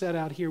nativity set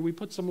out here, we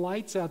put some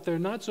lights out there,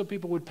 not so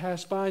people would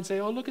pass by and say,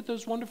 "Oh, look at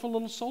those wonderful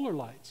little solar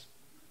lights."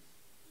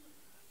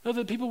 No,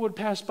 that people would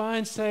pass by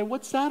and say,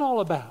 "What's that all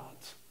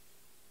about?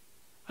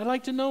 I'd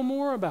like to know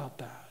more about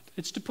that."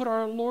 It's to put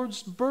our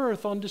Lord's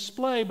birth on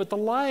display, but the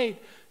light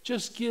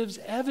just gives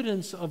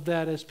evidence of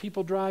that as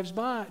people drive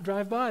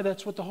by.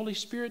 That's what the Holy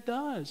Spirit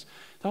does.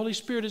 The Holy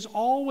Spirit is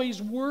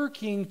always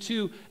working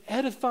to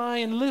edify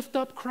and lift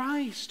up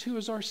Christ, who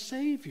is our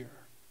Savior.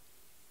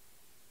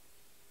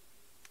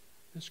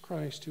 This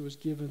Christ who was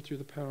given through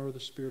the power of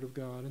the Spirit of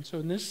God. And so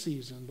in this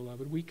season,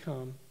 beloved, we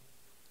come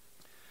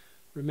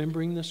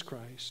remembering this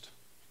Christ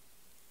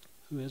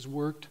who has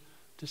worked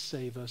to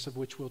save us, of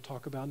which we'll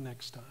talk about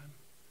next time.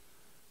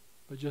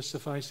 But just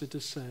suffice it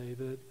to say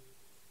that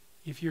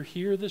if you're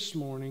here this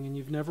morning and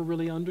you've never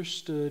really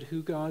understood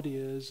who God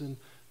is and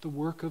the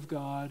work of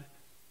God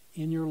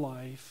in your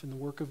life and the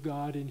work of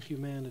God in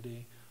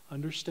humanity,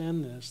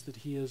 understand this, that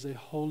he is a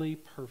holy,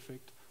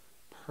 perfect,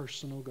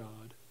 personal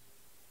God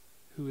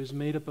who is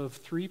made up of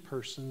three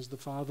persons, the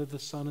Father, the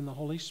Son, and the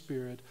Holy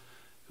Spirit,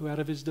 who out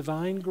of his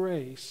divine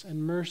grace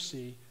and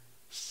mercy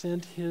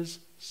sent his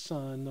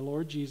Son, the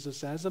Lord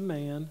Jesus, as a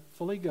man,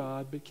 fully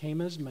God, but came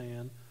as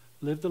man,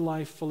 lived a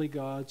life fully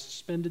God,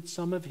 suspended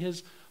some of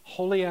his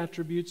holy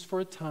attributes for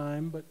a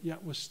time, but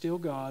yet was still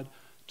God,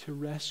 to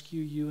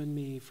rescue you and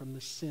me from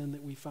the sin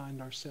that we find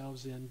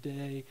ourselves in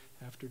day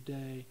after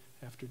day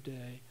after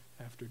day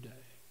after day.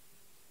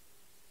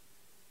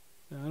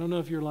 Now, I don't know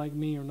if you're like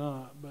me or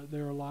not, but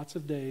there are lots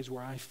of days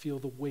where I feel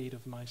the weight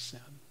of my sin.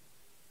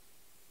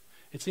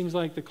 It seems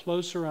like the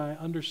closer I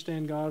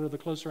understand God, or the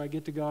closer I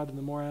get to God, and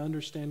the more I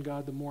understand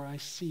God, the more I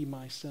see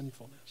my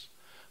sinfulness.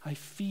 I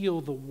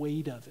feel the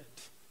weight of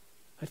it.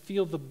 I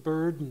feel the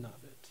burden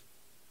of it.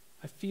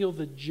 I feel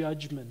the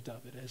judgment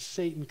of it as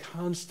Satan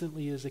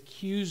constantly is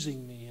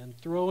accusing me and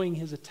throwing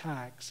his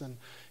attacks and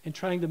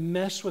trying to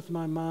mess with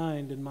my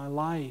mind and my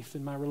life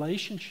and my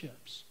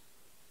relationships.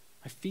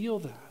 I feel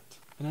that.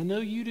 And I know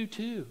you do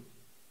too.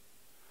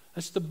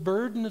 That's the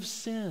burden of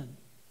sin.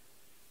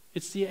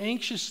 It's the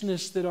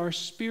anxiousness that our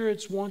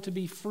spirits want to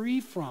be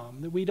free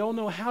from, that we don't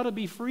know how to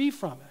be free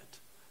from it.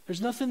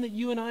 There's nothing that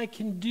you and I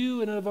can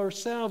do in and of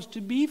ourselves to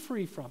be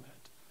free from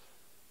it.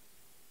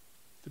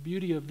 The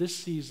beauty of this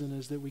season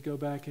is that we go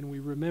back and we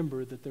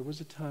remember that there was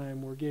a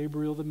time where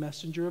Gabriel, the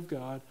messenger of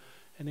God,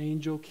 an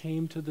angel,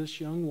 came to this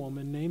young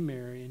woman named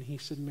Mary, and he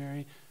said,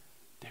 "Mary,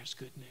 there's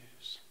good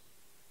news.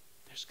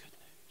 There's good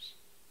news.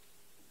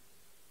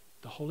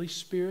 The Holy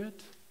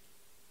Spirit,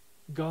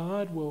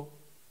 God, will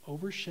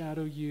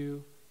overshadow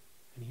you,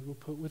 and he will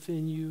put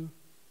within you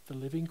the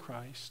living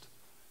Christ,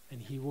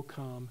 and he will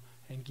come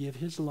and give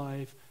his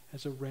life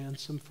as a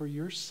ransom for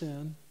your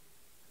sin.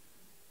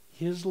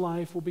 His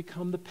life will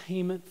become the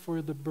payment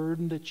for the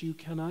burden that you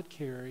cannot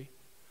carry,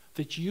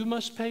 that you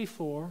must pay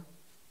for,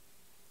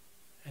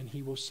 and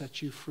he will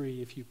set you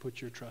free if you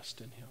put your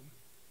trust in him.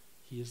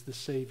 He is the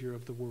Savior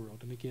of the world."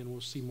 And again,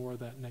 we'll see more of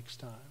that next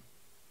time.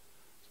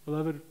 So,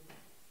 beloved,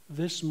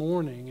 this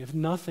morning, if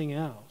nothing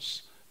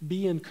else,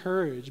 be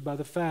encouraged by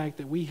the fact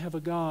that we have a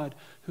God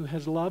who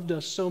has loved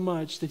us so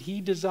much that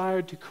he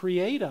desired to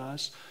create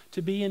us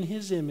to be in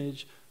his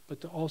image, but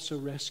to also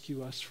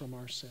rescue us from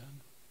our sin.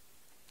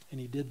 And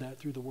he did that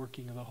through the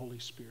working of the Holy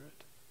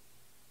Spirit.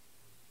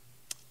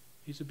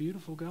 He's a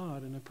beautiful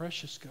God and a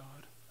precious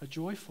God, a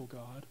joyful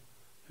God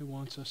who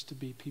wants us to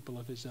be people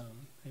of his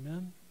own.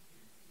 Amen?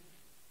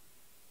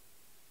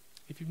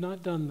 If you've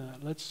not done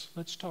that,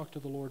 let's talk to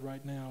the Lord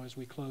right now as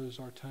we close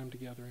our time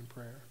together in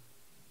prayer.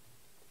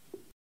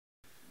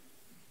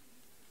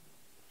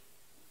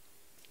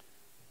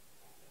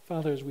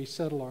 Father, as we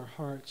settle our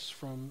hearts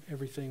from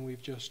everything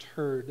we've just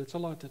heard, it's a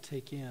lot to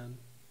take in.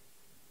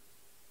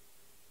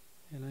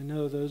 And I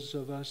know those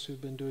of us who've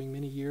been doing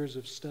many years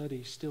of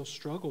study still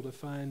struggle to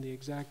find the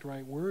exact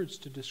right words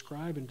to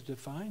describe and to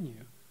define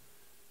you,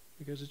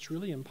 because it's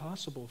really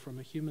impossible from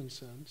a human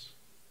sense.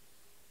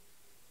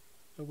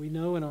 But we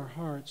know in our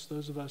hearts,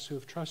 those of us who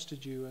have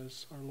trusted you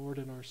as our Lord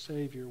and our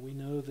Savior, we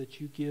know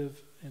that you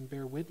give and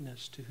bear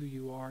witness to who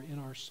you are in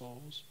our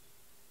souls.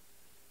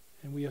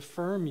 And we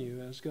affirm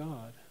you as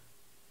God.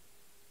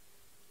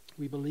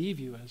 We believe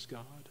you as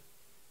God.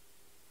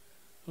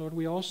 Lord,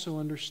 we also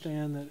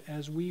understand that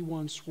as we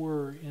once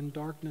were in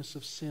darkness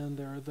of sin,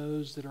 there are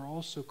those that are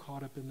also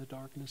caught up in the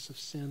darkness of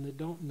sin that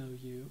don't know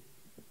you.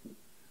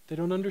 They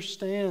don't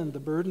understand the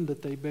burden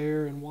that they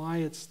bear and why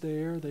it's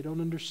there. They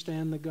don't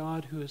understand the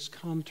God who has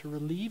come to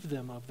relieve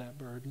them of that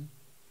burden.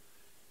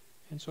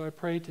 And so I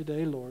pray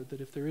today, Lord,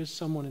 that if there is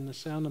someone in the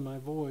sound of my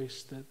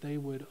voice, that they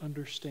would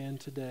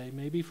understand today,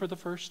 maybe for the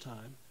first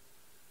time,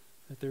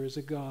 that there is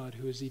a God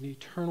who is an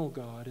eternal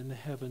God in the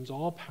heavens,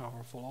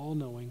 all-powerful,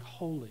 all-knowing,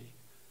 holy.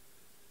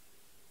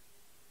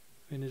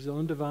 In his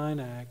own divine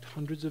act,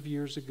 hundreds of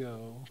years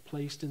ago,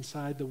 placed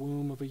inside the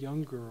womb of a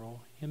young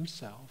girl,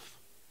 himself,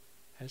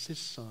 as his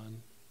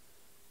Son,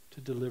 to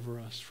deliver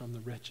us from the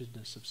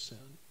wretchedness of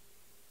sin.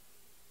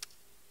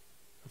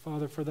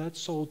 Father, for that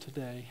soul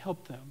today,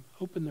 help them.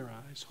 Open their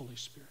eyes, Holy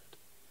Spirit.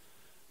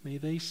 May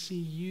they see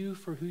you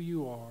for who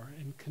you are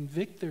and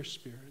convict their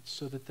spirits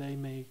so that they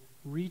may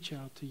reach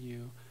out to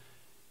you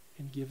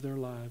and give their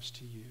lives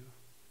to you,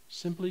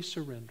 simply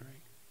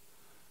surrendering,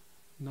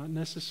 not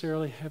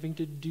necessarily having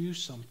to do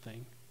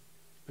something,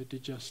 but to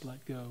just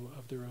let go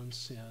of their own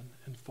sin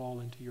and fall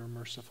into your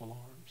merciful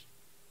arms.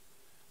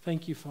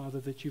 Thank you,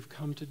 Father, that you've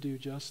come to do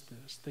just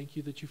this. Thank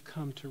you that you've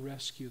come to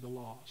rescue the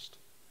lost.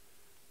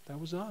 That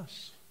was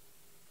us.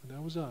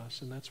 That was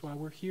us. And that's why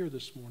we're here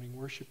this morning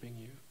worshiping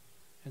you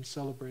and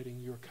celebrating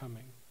your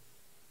coming.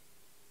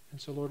 And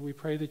so, Lord, we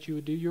pray that you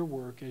would do your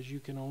work as you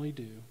can only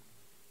do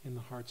in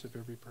the hearts of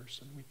every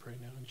person. We pray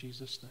now in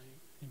Jesus' name.